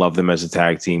fucking love them as a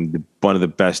tag team. One of the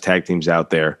best tag teams out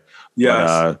there. Yes.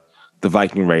 But, the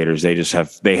Viking Raiders.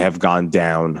 They have gone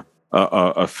down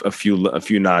a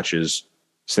few notches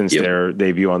since their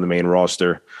debut on the main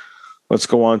roster. Let's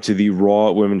go on to the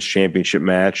Raw Women's Championship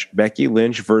match: Becky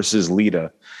Lynch versus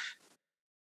Lita.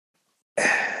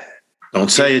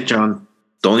 Don't say it, John.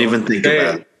 Don't even think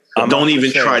about it. Don't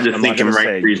even try to think in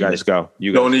right reason. You guys go.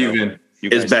 Don't even.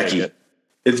 It's Becky.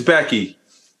 It's Becky.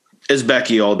 It's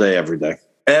Becky all day, every day.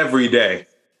 Every day.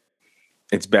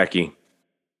 It's Becky.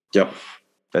 Yep.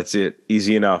 That's it.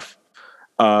 Easy enough.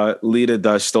 Lita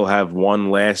does still have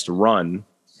one last run,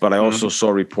 but I also saw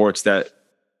reports that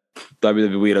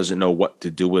WWE doesn't know what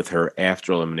to do with her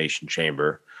after Elimination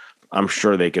Chamber. I'm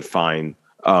sure they could find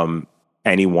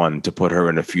anyone to put her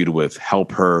in a feud with,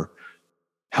 help her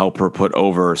put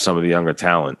over some of the younger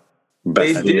talent.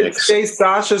 They did say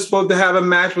Sasha's supposed to have a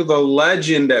match with a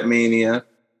legend at Mania.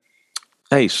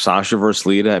 Hey, Sasha versus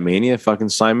Lita at Mania, fucking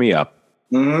sign me up.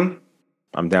 Mm-hmm.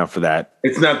 I'm down for that.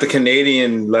 It's not the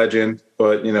Canadian legend,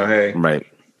 but hey, right.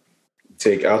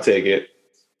 I'll take it.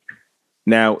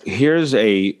 Now, here's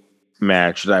a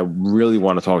match that I really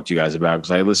want to talk to you guys about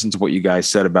because I listened to what you guys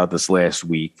said about this last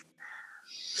week.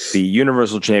 The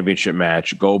Universal Championship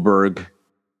match, Goldberg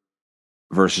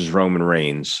versus Roman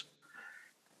Reigns.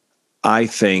 I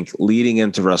think leading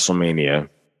into WrestleMania,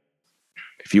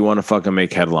 if you want to fucking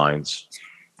make headlines,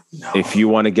 if you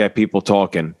want to get people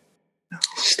talking,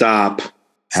 stop it.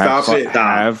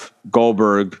 Have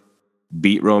Goldberg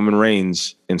beat Roman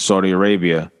Reigns in Saudi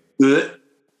Arabia.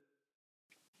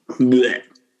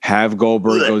 Have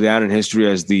Goldberg go down in history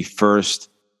as the first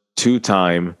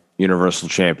 2-time Universal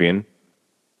Champion.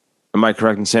 Am I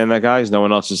correct in saying that, guys? No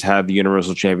one else has had the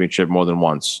Universal Championship more than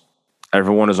once.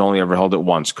 Everyone has only ever held it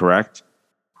once, correct?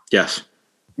 Yes.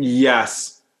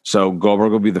 Yes. So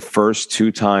Goldberg will be the first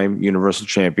 2-time Universal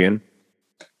Champion.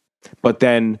 But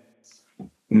then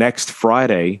next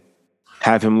Friday,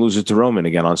 have him lose it to Roman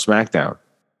again on SmackDown.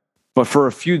 But for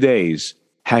a few days,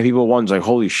 have people wonder, like,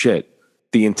 holy shit,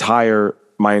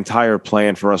 my entire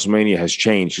plan for WrestleMania has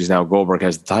changed because now Goldberg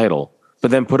has the title.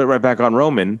 But then put it right back on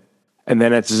Roman, and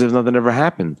then it's as if nothing ever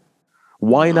happened.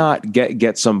 Why not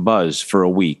get some buzz for a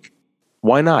week?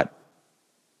 Why not?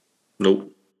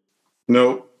 Nope.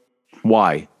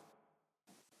 Why?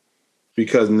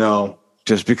 Because no.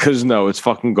 Just because no, it's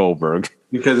fucking Goldberg.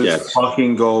 Because it's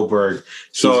fucking Goldberg.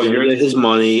 So you're getting his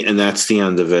money, and that's the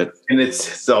end of it. And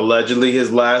it's allegedly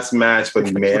his last match, but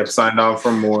he may have signed on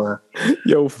for more.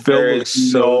 Yo, Phil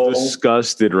looks so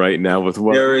disgusted right now with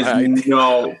what. There is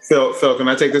no Phil. Can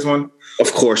I take this one?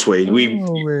 Of course, Wade.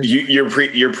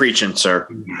 You're preaching, sir.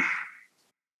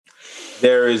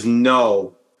 There is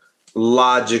no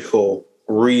logical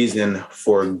reason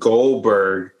for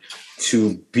Goldberg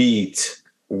to beat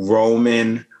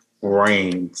Roman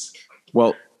Reigns.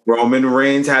 Well, Roman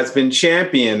Reigns has been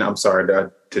champion. I'm sorry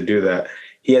to do that.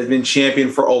 He has been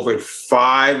champion for over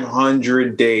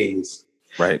 500 days.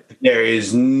 Right. There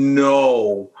is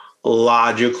no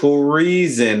logical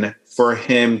reason for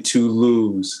him to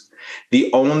lose.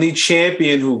 The only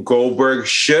champion who Goldberg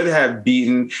should have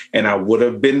beaten, and I would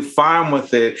have been fine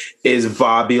with it, is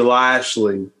Bobby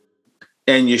Lashley.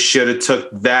 And you should have took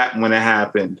that when it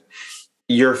happened.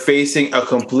 You're facing a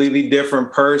completely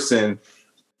different person.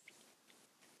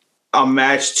 A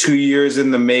match 2 years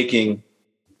in the making.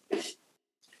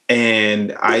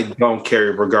 And I don't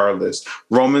care regardless.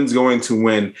 Roman's going to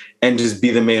win and just be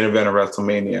the main event of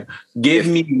WrestleMania. Give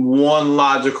me one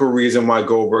logical reason why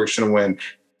Goldberg shouldn't win.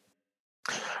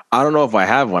 I don't know if I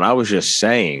have one. I was just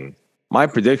saying my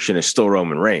prediction is still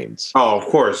Roman Reigns. Oh, of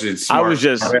course. It's smart.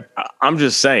 I'm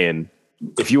just saying,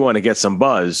 if you want to get some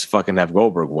buzz, fucking have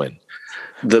Goldberg win.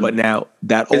 But now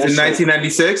that is it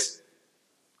 1996?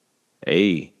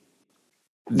 Hey,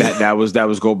 that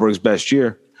was Goldberg's best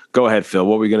year. Go ahead, Phil.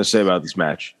 What were you going to say about this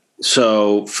match?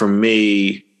 So for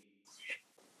me,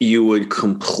 you would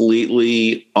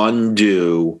completely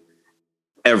undo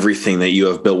everything that you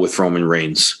have built with Roman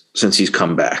Reigns since he's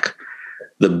come back.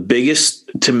 The biggest,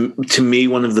 to me,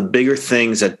 one of the bigger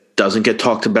things that doesn't get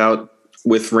talked about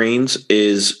with Reigns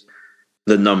is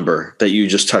the number that you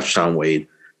just touched on, Wade.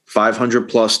 500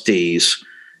 plus days.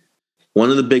 One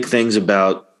of the big things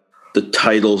about the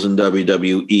titles in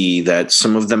WWE that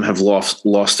some of them have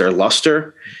lost their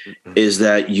luster is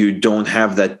that you don't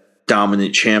have that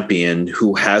dominant champion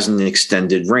who has an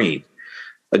extended reign.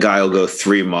 A guy will go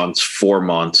 3 months, 4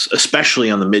 months, especially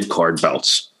on the mid-card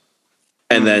belts.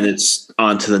 And then it's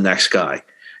on to the next guy.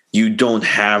 You don't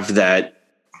have that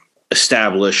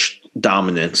established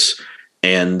dominance.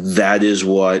 And that is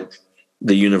what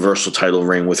the Universal title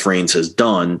reign with Reigns has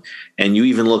done. And you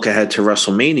even look ahead to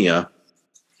WrestleMania.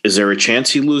 Is there a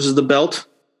chance he loses the belt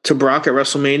to Brock at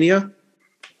WrestleMania?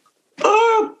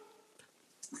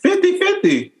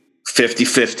 50-50.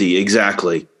 50-50,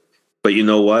 exactly. But you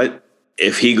know what?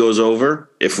 If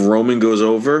Roman goes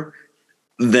over,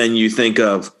 then you think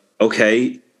of,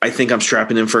 okay, I think I'm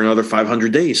strapping in for another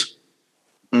 500 days.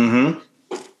 Mm-hmm.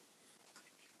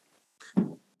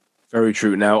 Very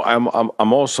true. Now,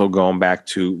 I'm also going back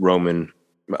to Roman,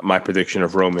 my prediction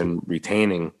of Roman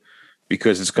retaining,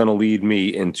 because it's going to lead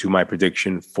me into my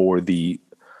prediction for the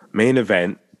main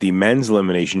event, the men's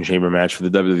elimination chamber match for the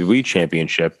WWE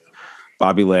Championship.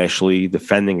 Bobby Lashley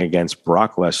defending against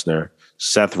Brock Lesnar,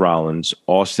 Seth Rollins,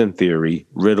 Austin Theory,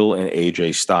 Riddle, and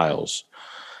AJ Styles.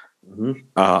 Mm-hmm.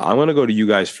 I'm going to go to you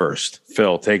guys first.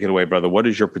 Phil, take it away, brother. What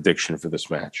is your prediction for this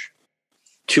match?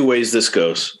 2 ways this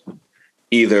goes.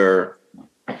 Either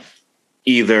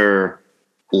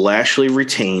Lashley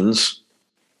retains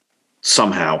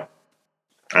somehow,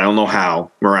 I don't know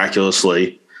how,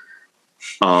 miraculously.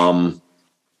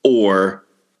 Or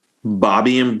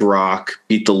Bobby and Brock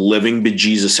beat the living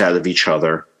bejesus out of each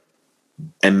other,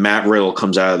 and Matt Riddle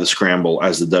comes out of the scramble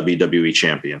as the WWE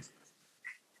champion.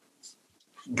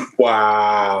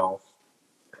 Wow.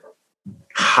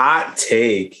 Hot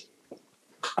take.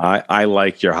 I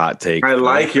like your hot take. I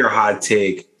like your hot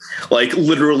take. Like,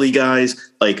 literally,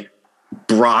 guys, like,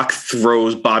 Brock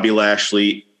throws Bobby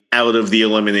Lashley out of the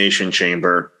Elimination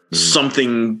Chamber.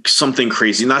 Something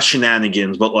crazy. Not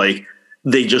shenanigans, but, like,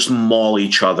 they just maul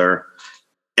each other.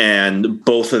 And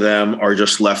both of them are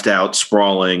just left out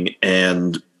sprawling,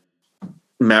 and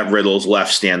Matt Riddle's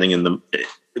left standing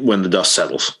when the dust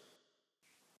settles.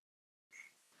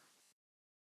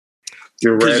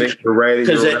 You're ready.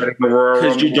 Because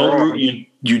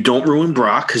you don't ruin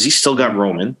Brock, because he's still got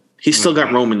Roman. He's still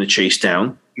got Roman to chase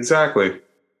down. Exactly.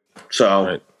 So,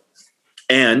 right.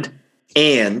 and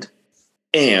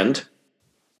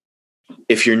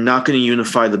if you're not going to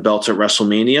unify the belts at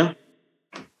WrestleMania,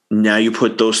 now you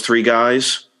put those three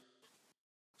guys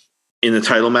in the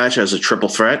title match as a triple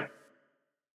threat.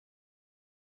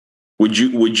 Would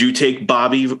you take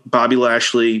Bobby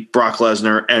Lashley, Brock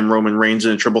Lesnar, and Roman Reigns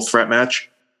in a triple threat match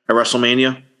at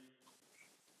WrestleMania?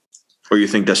 Or you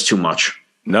think that's too much?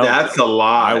 No, that's a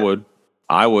lot.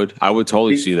 I would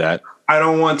totally see that. I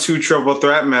don't want 2 triple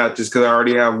threat matches because I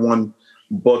already have one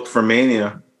booked for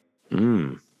Mania.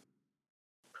 I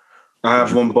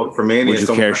have one booked for Mania. Would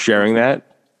you care sharing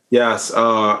that? Yes.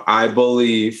 I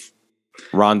believe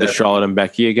Ronda, Charlotte, and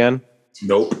Becky again?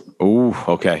 Nope. Ooh,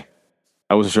 okay.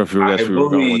 I wasn't sure if you were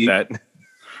going with that.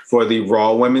 For the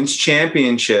Raw Women's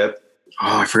Championship.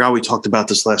 Oh, I forgot we talked about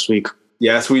this last week.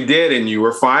 Yes, we did, and you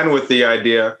were fine with the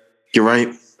idea. You're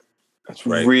right. That's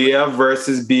right. Rhea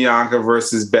versus Bianca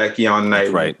versus Becky on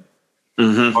night. That's right.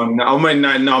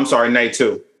 Night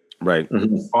 2. Right.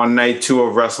 On night 2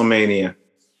 of WrestleMania.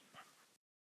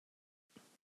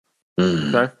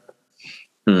 Okay.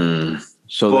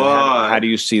 So how do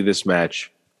you see this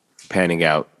match panning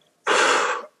out?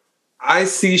 I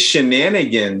see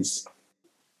shenanigans.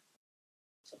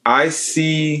 I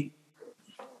see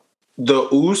the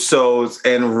Usos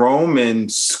and Roman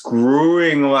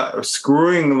screwing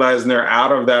Lesnar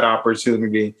out of that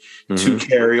opportunity to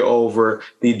carry over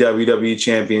the WWE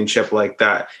Championship like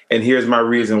that. And here's my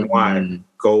reason why.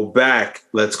 Go back.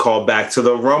 Let's call back to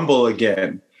the Rumble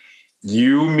again.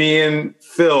 You, me, and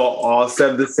Phil all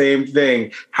said the same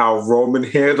thing, how Roman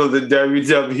handled the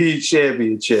WWE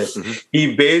Championship.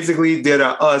 He basically did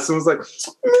us. It was like,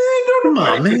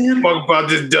 man, don't talk about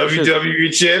this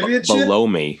WWE Championship. Below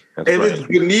me. It's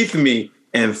beneath me.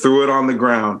 And threw it on the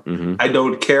ground. I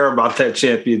don't care about that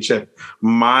championship.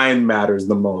 Mine matters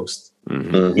the most. He's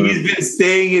been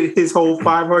saying it his whole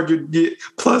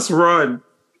 500-plus run.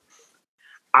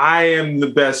 I am the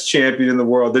best champion in the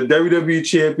world. The WWE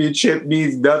Championship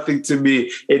means nothing to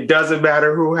me. It doesn't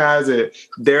matter who has it.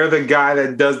 They're the guy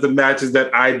that does the matches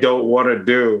that I don't want to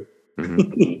do.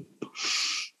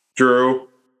 Drew.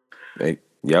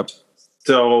 Yep.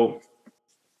 So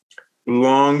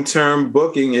long-term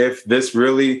booking, if this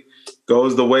really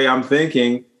goes the way I'm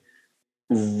thinking,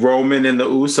 Roman and the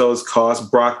Usos cost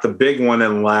Brock the big one,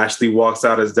 and Lashley walks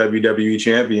out as WWE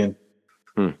champion.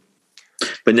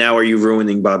 But now are you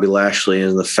ruining Bobby Lashley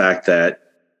in the fact that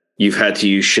you've had to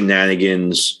use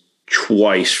shenanigans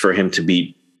twice for him to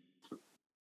beat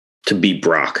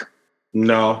Brock?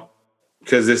 No,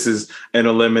 because this is an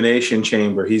elimination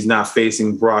chamber. He's not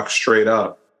facing Brock straight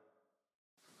up.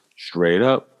 Straight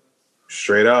up.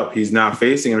 He's not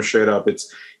facing him straight up.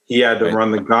 He had to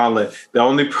run the gauntlet. The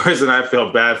only person I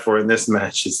feel bad for in this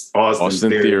match is Austin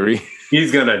Theory.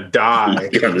 He's gonna die.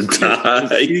 He's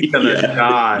gonna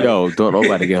die. Yo, don't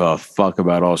nobody give a fuck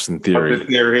about Austin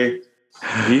Theory.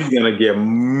 He's gonna get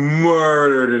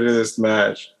murdered in this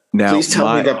match. Now, please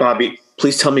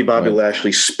tell me Bobby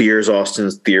Lashley spears Austin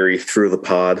Theory through the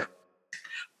pod.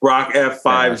 Brock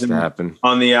F5s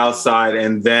on the outside,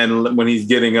 and then when he's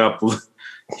getting up,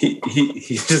 he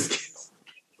just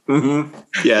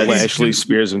Lashley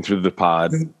spears him through the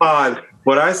pod.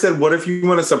 But I said, what if you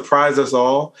want to surprise us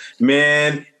all?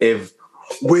 Man,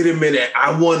 wait a minute,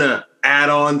 I want to add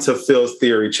on to Phil's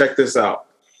theory. Check this out.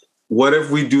 What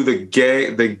if we do the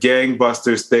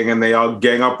gangbusters thing and they all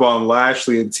gang up on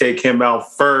Lashley and take him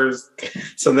out first?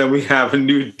 So then we have a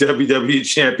new WWE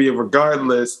champion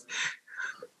regardless.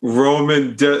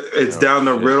 Roman, it's down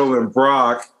to Riddle and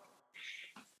Brock.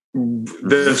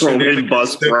 Roman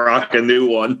bust Brock a new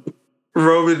one.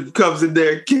 Roman comes in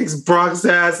there, kicks Brock's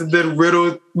ass, and then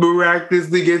Riddle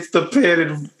miraculously gets the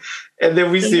pin, and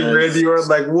then we see Randy Orton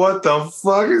like, what the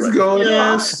fuck is going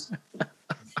on?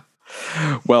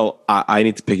 Well, I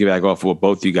need to piggyback off of what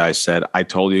both you guys said. I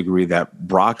totally agree that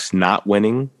Brock's not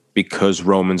winning because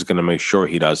Roman's going to make sure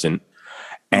he doesn't.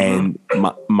 And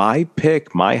my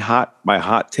pick, my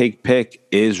hot take pick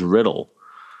is Riddle.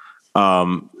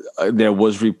 There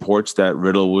was reports that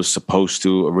Riddle was supposed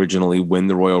to originally win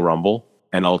the Royal Rumble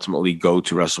and ultimately go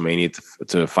to WrestleMania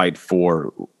to fight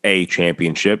for a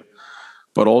championship.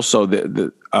 But also,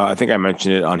 I think I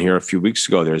mentioned it on here a few weeks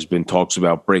ago. There's been talks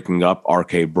about breaking up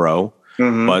RK Bro,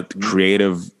 but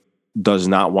creative does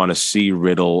not want to see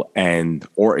Riddle and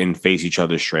Orton face each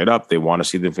other straight up. They want to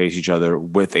see them face each other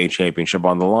with a championship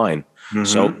on the line.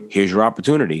 So here's your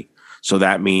opportunity. So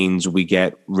that means we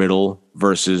get Orton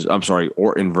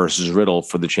versus Riddle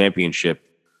for the championship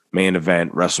main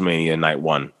event, WrestleMania night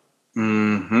 1.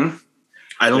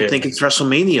 I don't think it's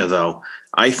WrestleMania, though.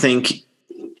 I think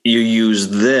you use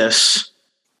this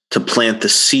to plant the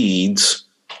seeds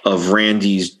of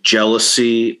Randy's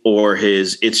jealousy or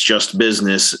his it's just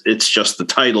business, it's just the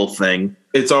title thing.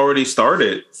 It's already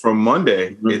started from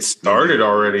Monday. It started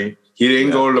already. He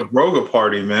didn't go to the Broga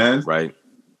party, man. Right.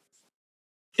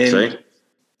 And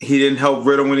he didn't help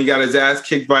Riddle when he got his ass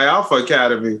kicked by Alpha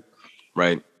Academy.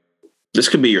 Right. This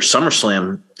could be your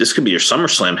SummerSlam. This could be your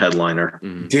SummerSlam headliner.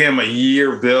 Damn, a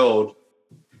year build.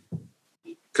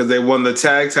 Because they won the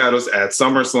tag titles at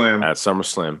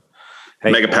SummerSlam.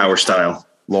 Hey, Mega Power style.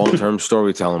 Long-term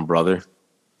storytelling, brother.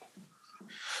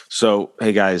 So,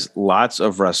 hey, guys, lots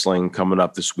of wrestling coming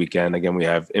up this weekend. Again, we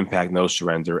have Impact No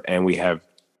Surrender, and we have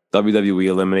WWE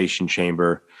Elimination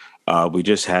Chamber. We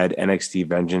just had NXT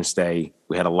Vengeance Day.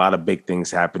 We had a lot of big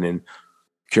things happening.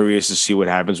 Curious to see what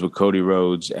happens with Cody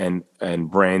Rhodes and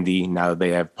Brandy now that they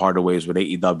have parted ways with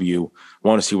AEW.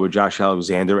 Want to see where Josh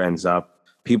Alexander ends up.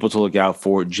 People to look out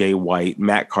for: Jay White,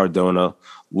 Matt Cardona.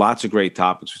 Lots of great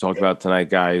topics we talked about tonight,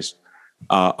 guys.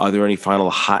 Are there any final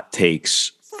hot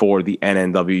takes for the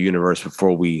NNW universe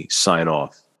before we sign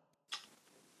off?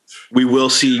 We will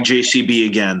see JCB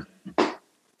again.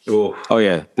 Oh,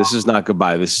 yeah. This is not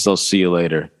goodbye. This is I'll see you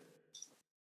later.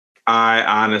 I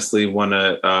honestly want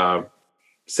to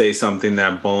say something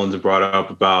that Bones brought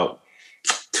up about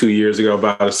 2 years ago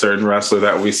about a certain wrestler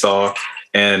that we saw.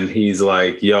 And he's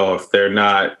like, yo, if they're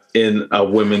not in a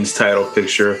women's title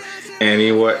picture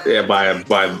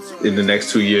by in the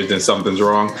next 2 years, then something's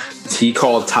wrong. He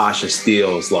called Tasha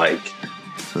Steelz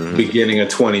beginning of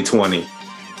 2020.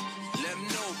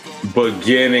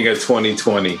 Beginning of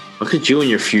 2020. Look at you and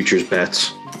your futures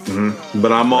bets.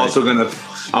 But I'm also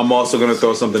gonna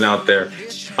throw something out there.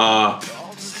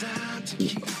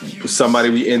 Somebody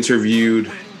we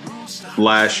interviewed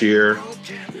last year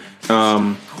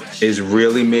is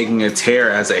really making a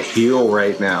tear as a heel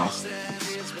right now.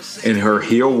 And her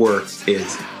heel work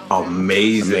is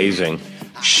amazing.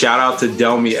 Shout out to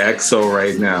Delmi Exo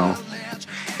right now.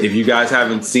 If you guys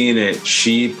haven't seen it,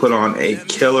 she put on a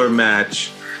killer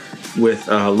match with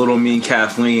Little Mean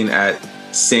Kathleen at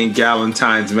St.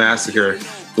 Galentine's Massacre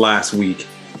last week.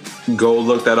 Go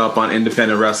look that up on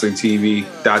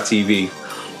independentwrestlingtv.tv.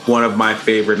 One of my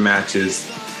favorite matches,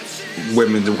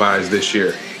 women's wise, this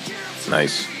year.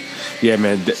 Nice. Yeah,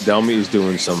 man, Delmi is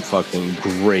doing some fucking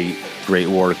great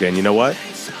work. And you know what?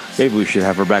 Maybe we should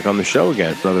have her back on the show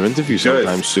again for another interview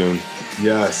sometime soon.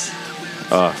 Yes.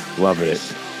 Loving it.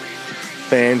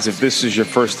 Fans, if this is your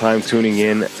first time tuning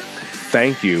in,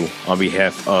 thank you on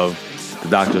behalf of the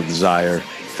Doctor of Desire,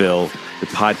 Phil, the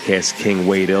podcast king,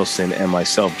 Wade Ilson, and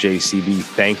myself, JCB.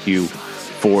 Thank you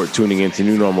for tuning in to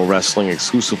New Normal Wrestling,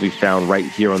 exclusively found right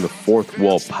here on the Fourth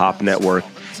Wall Pop Network.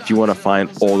 If you want to find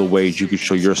all the ways you can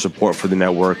show your support for the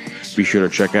network, be sure to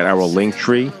check out our link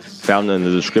tree found in the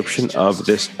description of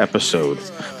this episode.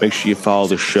 Make sure you follow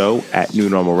the show at New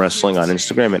Normal Wrestling on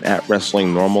Instagram and at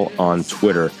Wrestling Normal on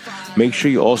Twitter. Make sure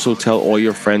you also tell all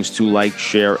your friends to like,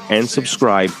 share, and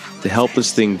subscribe to help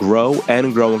this thing grow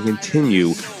and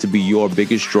continue to be your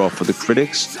biggest draw for the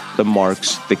critics, the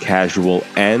marks, the casual,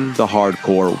 and the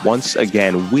hardcore. Once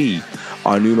again, we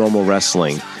are New Normal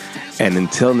Wrestling. And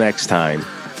until next time,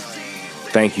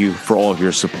 thank you for all of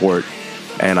your support.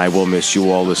 And I will miss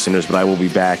you all, listeners, but I will be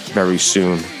back very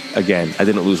soon. Again, I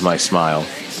didn't lose my smile,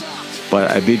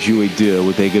 but I bid you adieu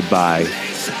with a goodbye,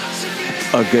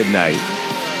 a good night,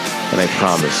 and I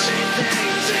promise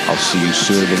I'll see you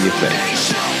sooner than you think.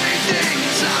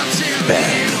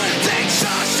 Bang.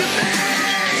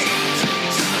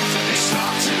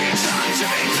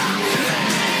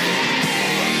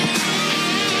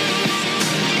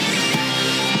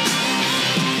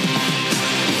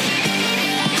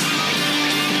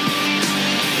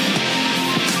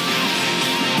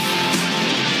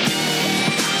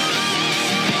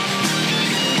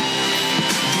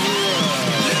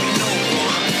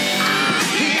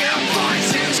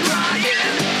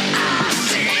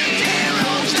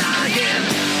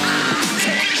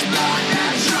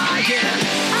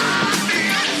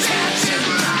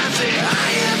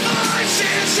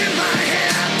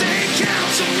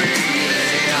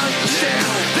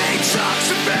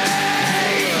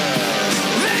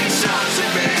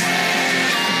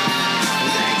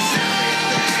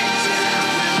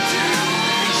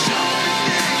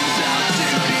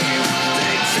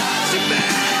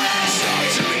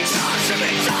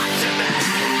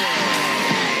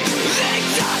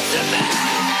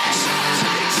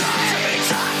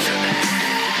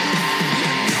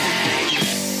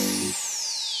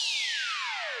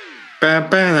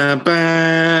 I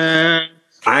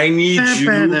need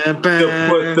you to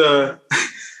put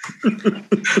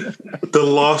the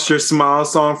Lost Your Smile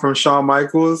song from Shawn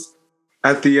Michaels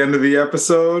at the end of the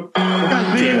episode.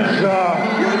 It seems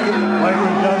like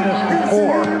we've done this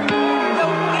before.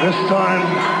 This time,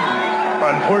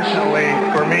 unfortunately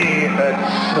for me,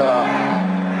 it's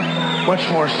much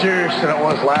more serious than it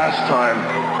was last time.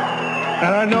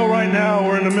 And I know right now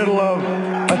we're in the middle of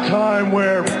a time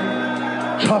where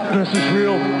toughness is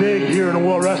real big here in the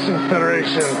World Wrestling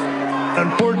Federation.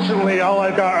 Unfortunately, all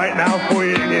I've got right now for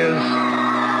you is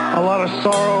a lot of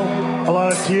sorrow, a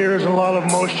lot of tears, and a lot of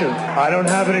emotion. I don't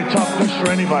have any toughness for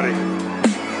anybody.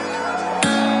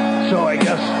 So I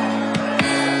guess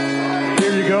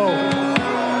here you go.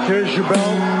 Here's your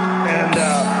belt, and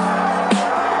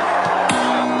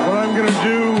what I'm going to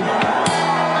do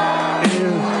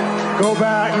is go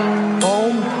back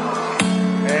home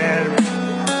and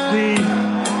see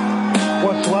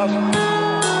what's left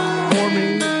for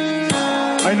me.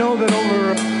 I know that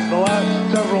over the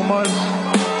last several months,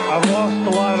 I've lost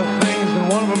a lot of things, and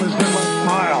one of them has been my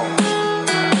smile.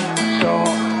 So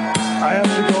I have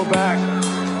to go back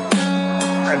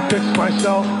and fix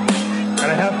myself, and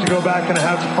I have to go back and I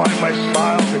have to find my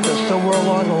smile, because somewhere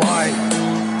along the line,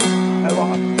 I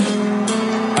lost.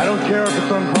 I don't care if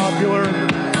it's unpopular.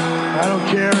 I don't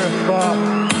care if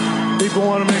people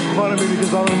want to make fun of me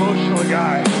because I'm an emotional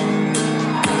guy.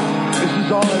 This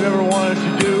is all I've ever wanted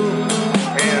to do,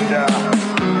 and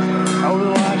over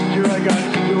the last year I got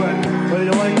to do it, whether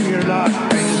you like me or not.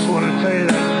 I just want to tell you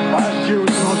that last year was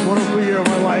the most wonderful year of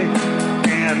my life,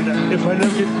 and if I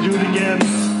never get to do it again,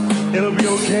 it'll be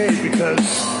okay,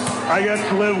 because I got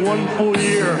to live one full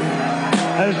year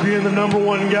as being the number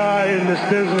one guy in this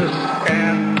business,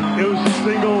 and it was the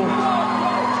single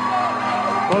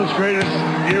most greatest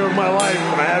year of my life.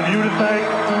 And I have you to thank,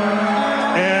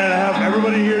 and I have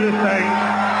everybody here to thank.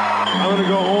 I'm going to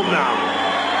go home now,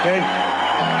 okay?